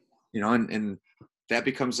 Yeah. And that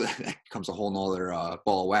becomes a whole nother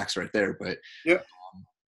ball of wax right there. But yeah,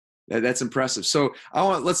 that's impressive. So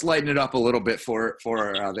let's lighten it up a little bit for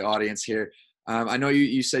the audience here. I know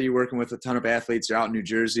you said you're working with a ton of athletes. You're out in New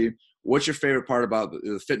Jersey. What's your favorite part about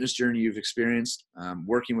the fitness journey you've experienced,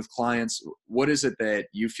 working with clients? What is it that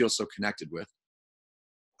you feel so connected with?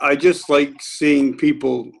 I just like seeing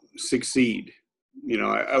people succeed.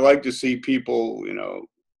 I like to see people,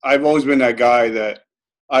 I've always been that guy that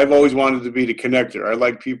I've always wanted to be the connector. I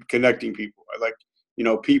like people connecting people. I like,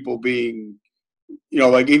 people being,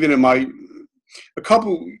 like even about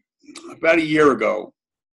a year ago,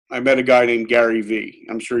 I met a guy named Gary V.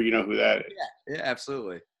 I'm sure you know who that is. Yeah,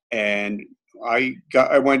 absolutely. And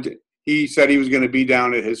he said he was going to be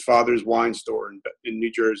down at his father's wine store in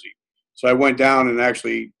New Jersey. So I went down and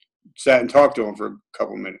actually sat and talked to him for a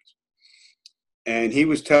couple of minutes. And he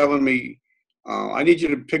was telling me, I need you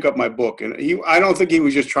to pick up my book. And I don't think he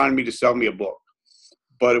was just trying to sell me a book,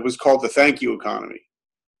 but it was called The Thank You Economy.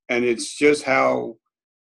 And it's just how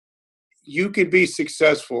you can be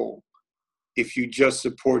successful if you just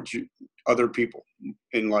support other people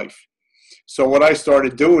in life. So what I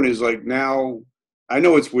started doing is, like, now I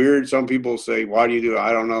know it's weird. Some people say, why do you do it?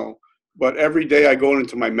 I don't know. But every day I go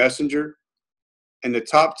into my messenger, and the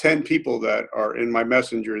top 10 people that are in my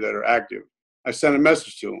messenger that are active, I send a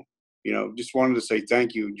message to them, just wanted to say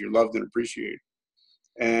thank you. You're loved and appreciated.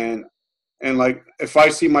 And like, if I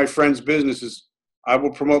see my friends' businesses, I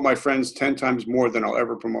will promote my friends 10 times more than I'll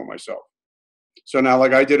ever promote myself. So now,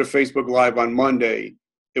 like, I did a Facebook Live on Monday.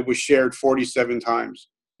 It was shared 47 times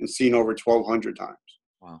and seen over 1,200 times.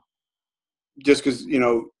 Wow. Just because,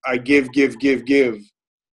 I give.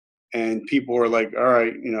 And people are like, all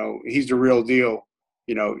right, he's the real deal.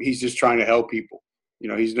 He's just trying to help people.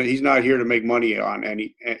 He's not here to make money on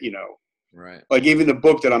any, Right. Like, even the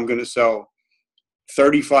book that I'm going to sell,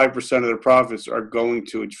 35% of the profits are going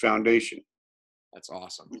to a foundation. That's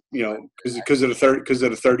awesome. Because of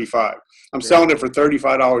the 35. I'm selling it for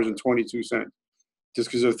 $35.22 just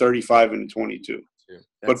because of 35 and 22.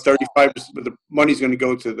 But 35%, but the money's going to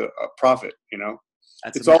go to the profit.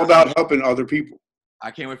 It's all about helping other people.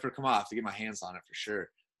 I can't wait for it to come out. I have to get my hands on it for sure.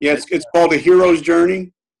 Yeah, it's called A Hero's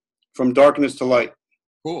Journey from Darkness to Light.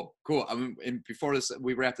 Cool. I mean, and before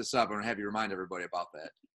we wrap this up, I'm going to have you remind everybody about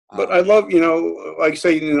that. But I love, like I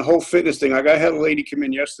say, in the whole fitness thing, like, I had a lady come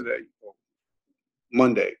in yesterday,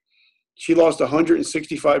 Monday. She lost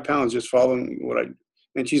 165 pounds just following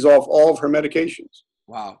and she's off all of her medications.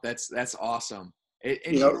 Wow, that's awesome. I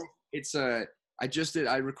just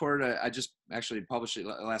actually published it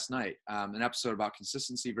last night, an episode about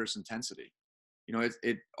consistency versus intensity.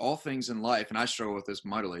 All things in life, and I struggle with this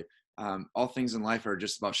mightily, all things in life are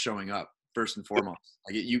just about showing up first and foremost.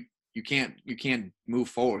 Like, you can't move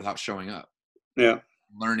forward without showing up. Yeah.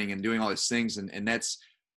 Learning and doing all these things. And that's,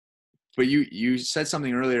 but you said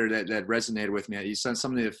something earlier that resonated with me. You said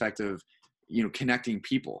something to the effect of, connecting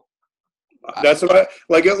people. That's what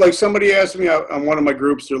like somebody asked me on one of my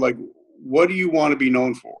groups, they're like, what do you want to be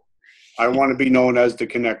known for? I want to be known as the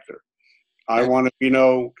connector. I want to be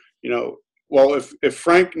well, if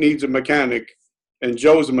Frank needs a mechanic and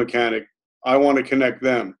Joe's a mechanic, I want to connect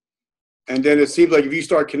them. And then it seems like if you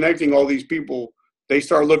start connecting all these people they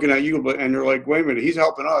start looking at you, and they're like, wait a minute, he's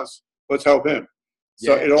helping us. Let's help him.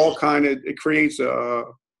 So Yeah. it all kind of, it creates a.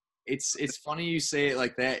 It's funny you say it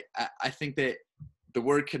like that. I think that the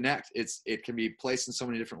word connect, it can be placed in so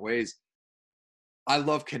many different ways. I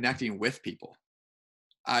love connecting with people.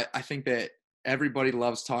 I think that everybody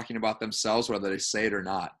loves talking about themselves, whether they say it or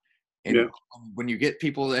not. And when you get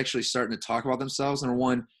people actually starting to talk about themselves, number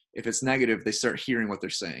one, if it's negative, they start hearing what they're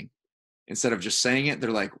saying. Instead of just saying it,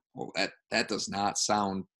 they're like, well, that does not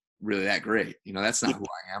sound really that great. That's not who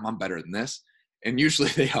I am. I'm better than this. And usually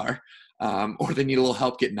they are, or they need a little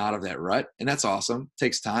help getting out of that rut. And that's awesome. It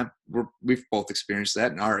takes time. We've both experienced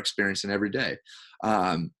that and are experiencing every day.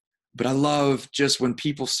 But I love just when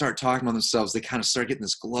people start talking about themselves, they kind of start getting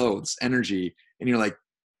this glow, this energy. And you're like,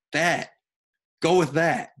 go with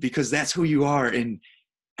that, because that's who you are. And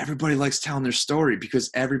everybody likes telling their story because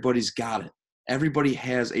everybody's got it. Everybody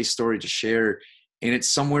has a story to share, and it's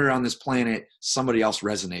somewhere on this planet, somebody else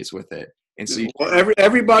resonates with it. And so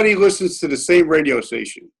everybody listens to the same radio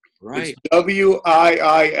station. Right. It's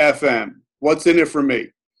WIIFM. What's in it for me?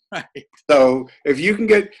 Right. So if you can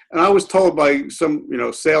get, and I was told by some,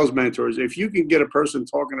 sales mentors, if you can get a person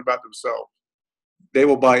talking about themselves, they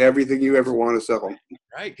will buy everything you ever want to sell them.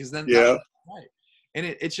 Right. Because then, yeah. Right. And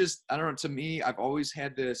it's just, I don't know, to me, I've always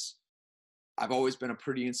been a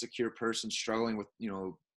pretty insecure person struggling with,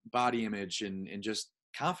 body image and just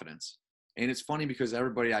confidence. And it's funny because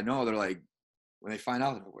everybody I know, they're like, when they find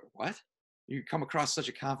out, what? You come across such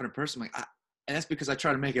a confident person. I'm like, and that's because I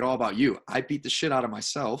try to make it all about you. I beat the shit out of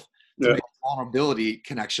myself to make a vulnerability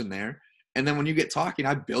connection there. And then when you get talking,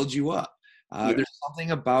 I build you up. There's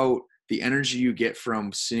something about the energy you get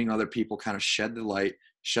from seeing other people kind of shed the light,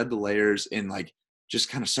 shed the layers, and like just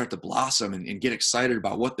kind of start to blossom and get excited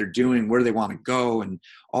about what they're doing, where they want to go, and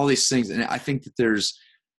all these things. And I think that there's,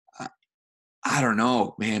 I don't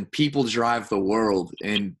know, man, people drive the world,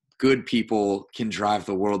 and good people can drive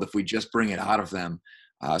the world if we just bring it out of them.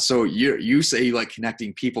 So you say you like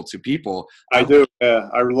connecting people to people. I do. Yeah,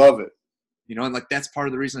 I love it. And like that's part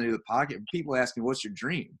of the reason I do the podcast. People ask me, what's your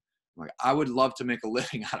dream? I'm like, I would love to make a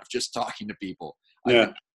living out of just talking to people.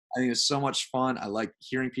 Yeah. I think it's so much fun. I like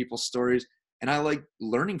hearing people's stories, and I like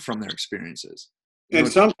learning from their experiences. And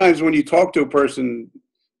sometimes when you talk to a person,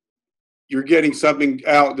 you're getting something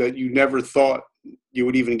out that you never thought you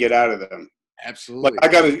would even get out of them. Absolutely. Like I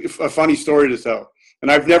got a funny story to tell, and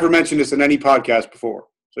I've never mentioned this in any podcast before,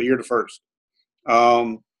 so you're the first.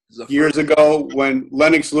 Years ago, when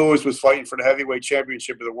Lennox Lewis was fighting for the heavyweight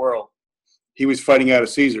championship of the world, he was fighting out of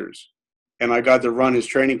Caesars, and I got to run his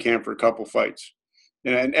training camp for a couple fights.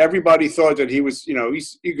 And everybody thought that he was,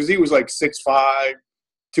 because he was like 6'5",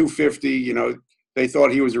 250, they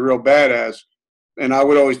thought he was a real badass. And I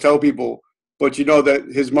would always tell people, but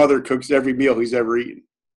that his mother cooks every meal he's ever eaten.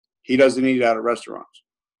 He doesn't eat out of restaurants.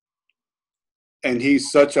 And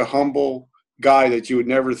he's such a humble guy that you would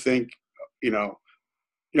never think,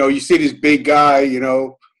 you see this big guy,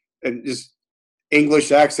 and this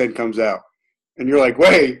English accent comes out. And you're like,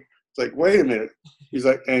 wait a minute. He's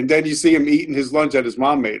like, and then you see him eating his lunch that his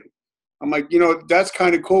mom made him. I'm like, that's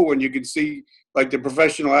kind of cool when you can see like the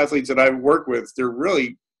professional athletes that I've worked with, they're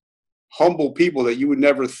really humble people that you would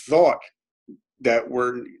never thought that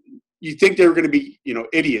were, you think they were going to be,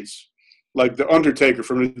 idiots, like The Undertaker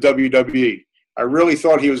from the WWE. I really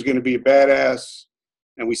thought he was going to be a badass.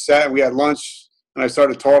 And we sat and we had lunch and I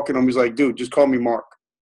started talking to him. He's like, dude, just call me Mark.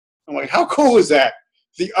 I'm like, how cool is that?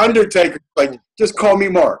 The Undertaker, like, just call me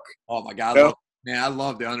Mark. Oh my God. I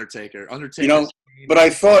love The Undertaker. But I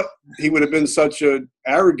thought he would have been such an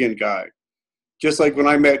arrogant guy. Just like when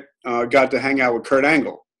I got to hang out with Kurt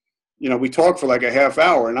Angle. We talked for like a half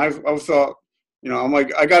hour, and I thought, I'm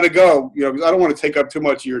like, I got to go, because I don't want to take up too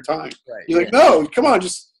much of your time. Right, He's like, no, come on,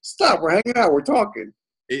 just stop. We're hanging out. We're talking.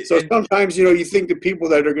 Sometimes, you think the people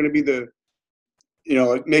that are going to be the,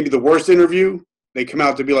 maybe the worst interview, they come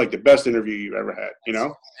out to be like the best interview you've ever had,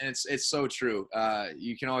 And it's so true.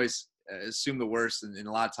 You can always assume the worst, and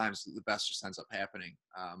a lot of times the best just ends up happening.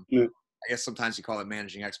 I guess sometimes you call it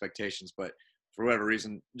managing expectations, but for whatever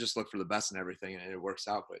reason, just look for the best in everything, and it works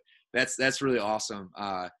out. But that's really awesome.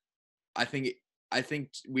 I think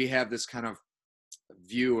we have this kind of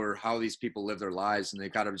view or how these people live their lives, and they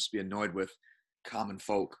got to just be annoyed with common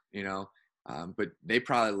folk, but they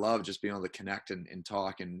probably love just being able to connect and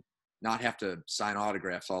talk and not have to sign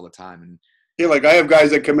autographs all the time. And yeah, like I have guys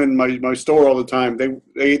that come in my store all the time.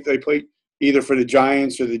 They play either for the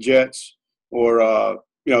Giants or the Jets, or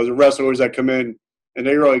the wrestlers that come in, and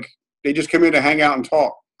they just come in to hang out and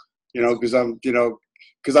talk,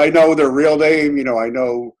 because I know their real name,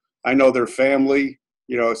 I know their family,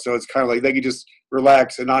 so it's kind of like they could just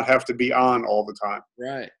relax and not have to be on all the time.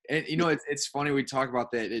 Right. And, it's funny we talk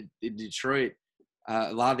about that in Detroit.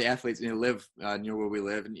 A lot of the athletes live near where we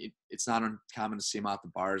live, and it's not uncommon to see them out the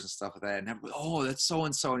bars and stuff like that. And everybody, oh, that's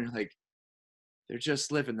so-and-so. And you're like, they're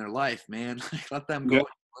just living their life, man. Like, let them go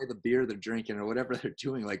enjoy the beer they're drinking or whatever they're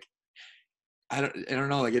doing. Like, I don't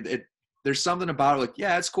know. Like there's something about it. Like,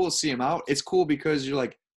 yeah, it's cool to see them out. It's cool because you're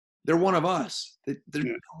like, they're one of us. They're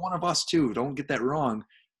one of us too. Don't get that wrong.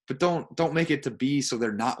 But don't make it to be so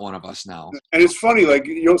they're not one of us now. And it's funny, like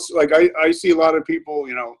I see a lot of people,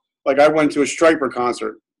 like I went to a Striper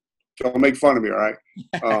concert. Don't make fun of me, all right?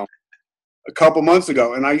 A couple months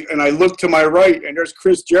ago, and I looked to my right, and there's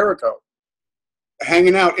Chris Jericho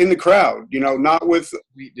hanging out in the crowd. Not with,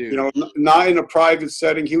 not in a private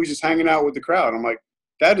setting. He was just hanging out with the crowd. I'm like,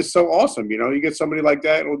 that is so awesome. You get somebody like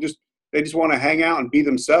that, they just want to hang out and be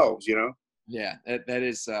themselves. Yeah, that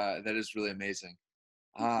is really amazing.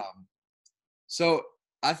 So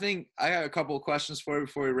I think I got a couple of questions for you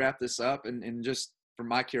before we wrap this up, and just for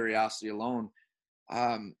my curiosity alone,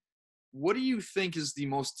 what do you think is the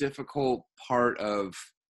most difficult part of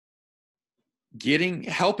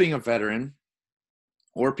helping a veteran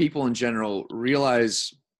or people in general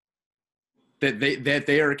realize that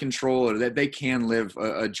they are in control, or that they can live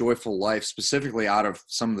a joyful life, specifically out of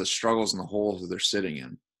some of the struggles and the holes that they're sitting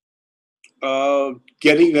in?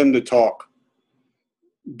 Getting them to talk.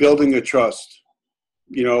 Building a trust,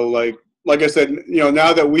 like I said,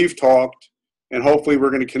 now that we've talked, and hopefully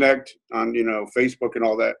we're going to connect on, Facebook and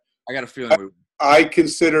all that. I got a feeling. I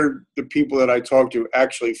consider the people that I talk to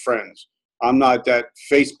actually friends. I'm not that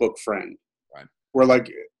Facebook friend. Right. Where like,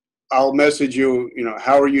 I'll message you,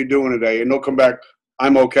 how are you doing today? And they'll come back,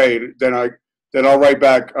 I'm okay. Then I'll write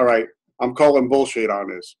back, all right, I'm calling bullshit on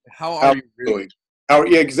this. How are you really?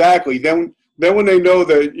 Yeah, exactly. Then when they know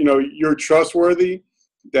that, you're trustworthy,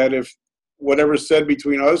 that if whatever's said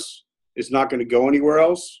between us is not going to go anywhere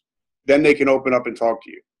else, then they can open up and talk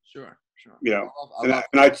to you. Sure.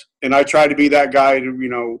 And I try to be that guy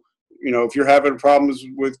to, if you're having problems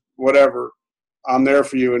with whatever, I'm there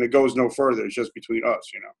for you, and it goes no further. It's just between us,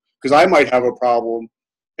 because I might have a problem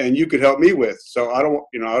and you could help me with. So I don't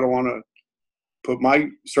want to put my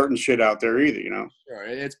certain shit out there either, Sure.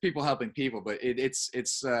 It's people helping people, but it's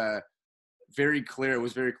very clear. It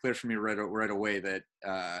was very clear for me right away that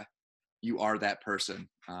you are that person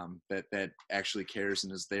that actually cares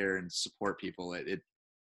and is there and support people. It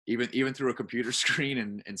even through a computer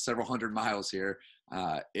screen and several hundred miles here,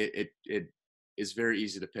 it is very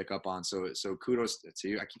easy to pick up on. So kudos to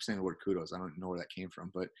you. I keep saying the word kudos. I don't know where that came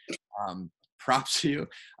from, but props to you.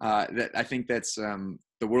 That I think that's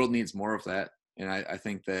the world needs more of that, and I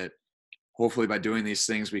think that hopefully by doing these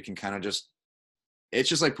things we can kind of just. It's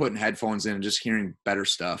just like putting headphones in and just hearing better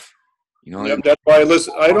stuff, Yep, that's why I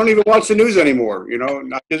listen. I don't even watch the news anymore.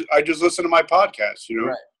 I just listen to my podcast.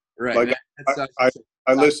 Right. Like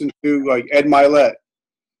I listen to like Ed Milet.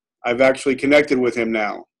 I've actually connected with him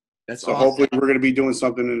now. That's so awesome. Hopefully we're going to be doing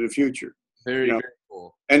something in the future. Very very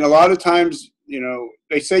cool. And a lot of times,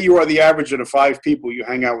 they say you are the average of the 5 people you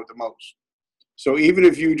hang out with the most. So even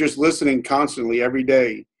if you just listening constantly every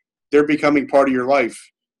day, they're becoming part of your life.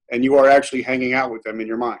 And you are actually hanging out with them in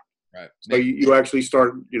your mind. Right. So you actually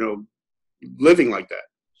start, living like that.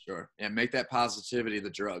 Sure. And make that positivity the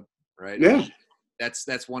drug, right? Yeah.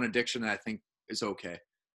 That's one addiction that I think is okay.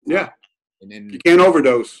 Yeah. And then you can't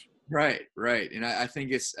overdose. Right. And I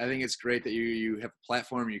think it's great that you have a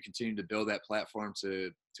platform. You continue to build that platform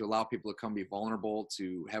to allow people to come be vulnerable,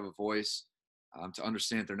 to have a voice, to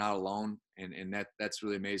understand that they're not alone. And that's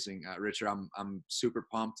really amazing. Richard, I'm super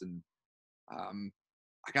pumped, and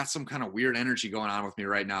I got some kind of weird energy going on with me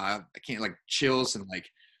right now. I can't like chills and like,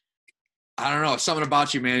 I don't know, something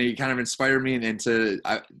about you, man. You kind of inspired me into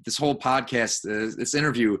this whole podcast, this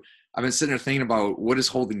interview. I've been sitting there thinking about what is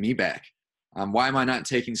holding me back. Why am I not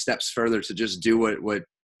taking steps further to just do what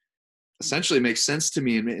essentially makes sense to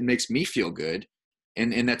me and it makes me feel good.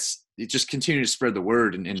 And that's it. Just continue to spread the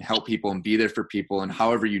word and help people and be there for people. And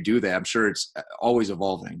however you do that, I'm sure it's always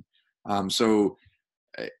evolving.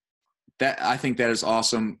 That I think that is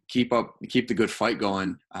awesome. Keep the good fight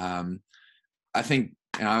going. I think,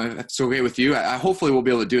 it's okay with you. Hopefully we'll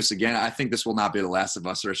be able to do this again. I think this will not be the last of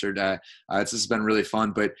us, Richard. This has been really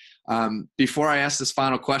fun. But before I ask this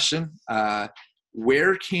final question,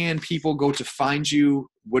 where can people go to find you?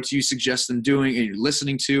 What do you suggest them doing? Are you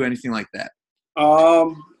listening to anything like that?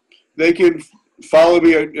 They can follow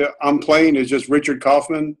me. I'm playing is just Richard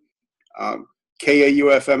Kaufman,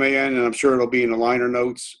 Kaufman, and I'm sure it'll be in the liner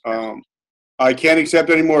notes. I can't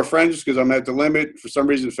accept any more friends because I'm at the limit. For some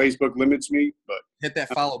reason, Facebook limits me. But hit that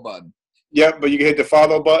follow button. Yeah, but you can hit the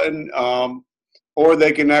follow button. or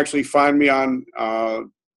they can actually find me on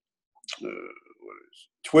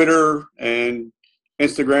Twitter and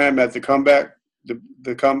Instagram at the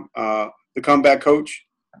comeback coach.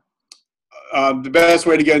 The best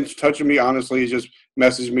way to get in touch with me, honestly, is just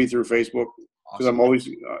message me through Facebook, because I'm always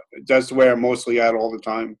that's the way I'm mostly at all the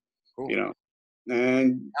time. Cool. You know,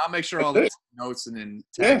 and I'll make sure all the notes and then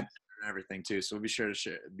tag and everything too. So be sure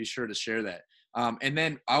to share that. And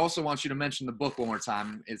then I also want you to mention the book one more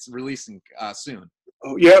time. It's releasing soon.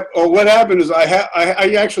 Oh, yep. Oh, what happened is I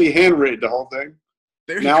actually handwritten the whole thing.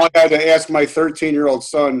 Now I had to ask my 13-year-old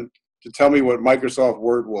son to tell me what Microsoft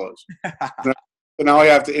Word was. So now I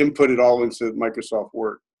have to input it all into Microsoft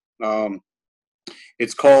Word.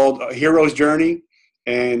 It's called A Hero's Journey,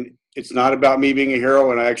 and it's not about me being a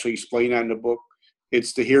hero, and I actually explain that in the book.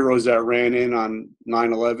 It's the heroes that ran in on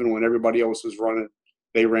 9/11 when everybody else was running.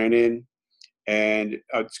 They ran in, and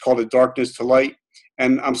it's called A Darkness to Light.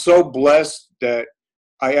 And I'm so blessed that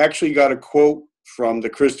I actually got a quote from the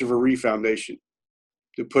Christopher Reeve Foundation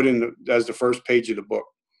to put in as the first page of the book.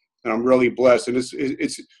 And I'm really blessed. And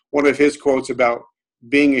it's one of his quotes about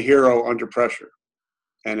being a hero under pressure.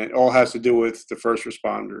 And it all has to do with the first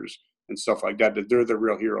responders and stuff like that they're the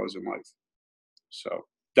real heroes in life. So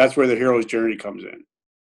that's where the hero's journey comes in.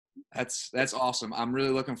 That's awesome. I'm really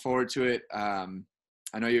looking forward to it. I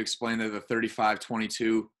know you explained the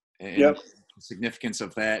 35-22 and the significance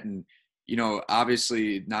of that. And, you know,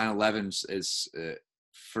 obviously 9/11 is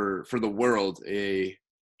for the world a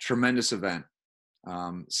tremendous event,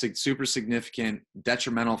 super significant,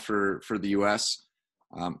 detrimental for the U.S.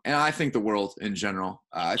 And I think the world in general.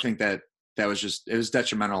 I think that was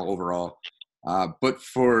detrimental overall. But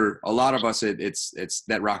for a lot of us, it's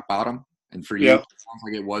that rock bottom. And for you, it sounds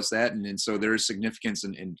like it was that. And so there is significance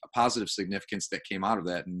and a positive significance that came out of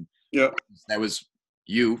that. And that was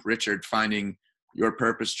you, Richard, finding your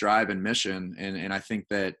purpose, drive, and mission. And I think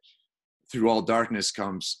that through all darkness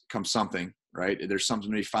comes something, right? There's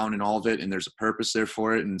something to be found in all of it, and there's a purpose there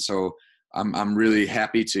for it. And so I'm really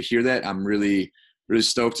happy to hear that. I'm really, really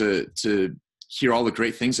stoked to hear all the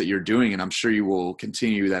great things that you're doing, and I'm sure you will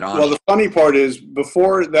continue that on. Well, the funny part is,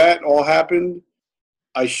 before that all happened,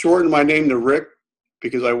 I shortened my name to Rick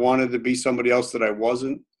because I wanted to be somebody else that I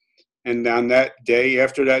wasn't. And on that day,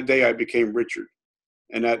 after that day, I became Richard.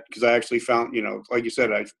 And that, because I actually found, you know, like you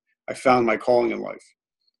said, I found my calling in life.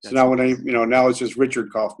 So now now it's just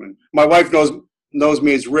Richard Kaufman. My wife knows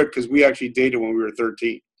me as Rick because we actually dated when we were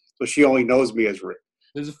 13. So she only knows me as Rick.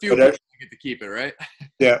 There's a few people that get to keep it, right?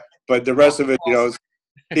 Yeah. But the rest of it, you know,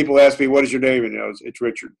 people ask me, what is your name? And, you know, it's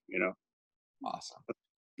Richard, you know. Awesome.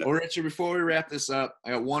 Well, Richard, before we wrap this up,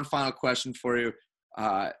 I got one final question for you.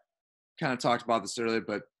 Kind of talked about this earlier,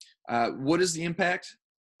 but what is the impact,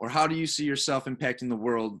 or how do you see yourself impacting the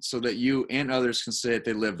world so that you and others can say that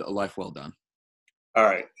they lived a life well done? All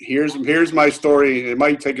right. Here's my story. It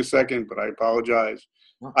might take a second, but I apologize.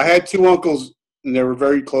 I had two uncles, and they were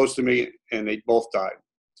very close to me, and they both died.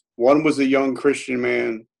 One was a young Christian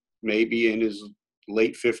man, maybe in his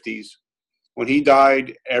late 50s. When he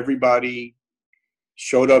died, everybody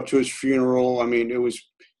showed up to his funeral. I mean, it was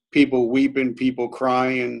people weeping, people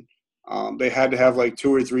crying. They had to have like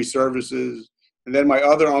 2 or 3 services. And then my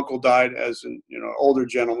other uncle died as an older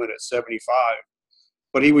gentleman at 75.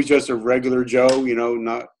 But he was just a regular Joe,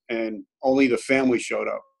 and only the family showed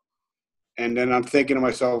up. And then I'm thinking to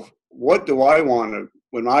myself, what do I want to,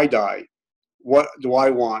 when I die, what do I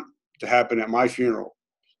want to happen at my funeral?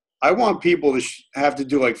 I want people to have to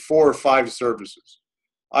do like 4 or 5 services.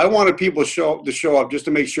 I wanted people to show up just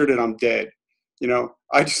to make sure that I'm dead.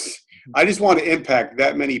 I just want to impact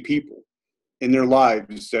that many people in their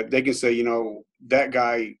lives that they can say, that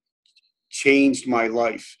guy changed my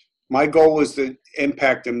life. My goal is to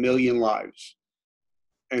impact 1 million lives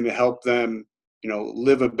and to help them,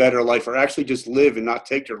 live a better life, or actually just live and not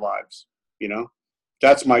take their lives.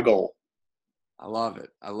 That's my goal. I love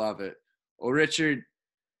it. Well, Richard,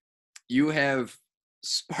 you have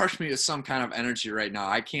sparked me with some kind of energy right now.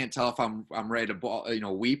 I can't tell if I'm ready to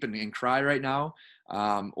weep and cry right now,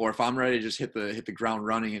 or if I'm ready to just hit the ground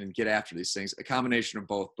running and get after these things. A combination of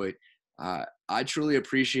both. But I truly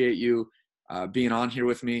appreciate you being on here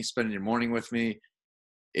with me, spending your morning with me.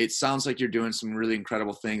 It sounds like you're doing some really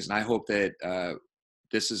incredible things, and I hope that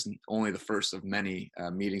this is only the first of many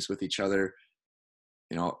meetings with each other.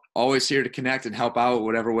 Always here to connect and help out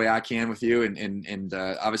whatever way I can with you. And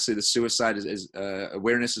obviously the suicide is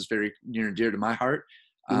awareness is very near and dear to my heart.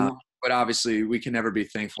 But obviously we can never be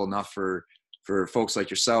thankful enough for folks like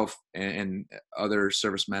yourself and other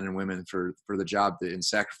servicemen and women for the job and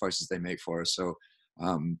sacrifices they make for us. So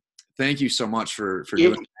thank you so much for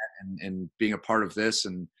doing that and being a part of this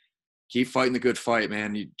and keep fighting the good fight,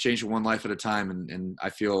 man. You change it one life at a time, and I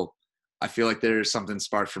feel like there's something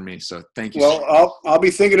sparked for me. So thank you. Well, I'll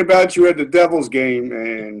be thinking about you at the Devils game,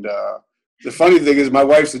 and the funny thing is, my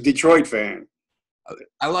wife's a Detroit fan.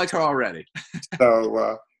 I like her already.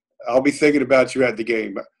 So I'll be thinking about you at the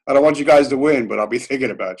game. I don't want you guys to win, but I'll be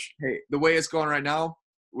thinking about you. Hey, the way it's going right now,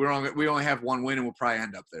 we only have one win, and we'll probably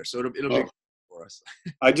end up there. So it'll be good for us.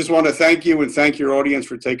 I just want to thank you and thank your audience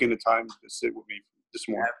for taking the time to sit with me this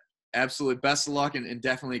morning. Absolutely. Best of luck, and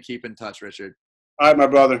definitely keep in touch, Richard. All right, my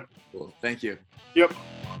brother. Cool. Thank you. Yep.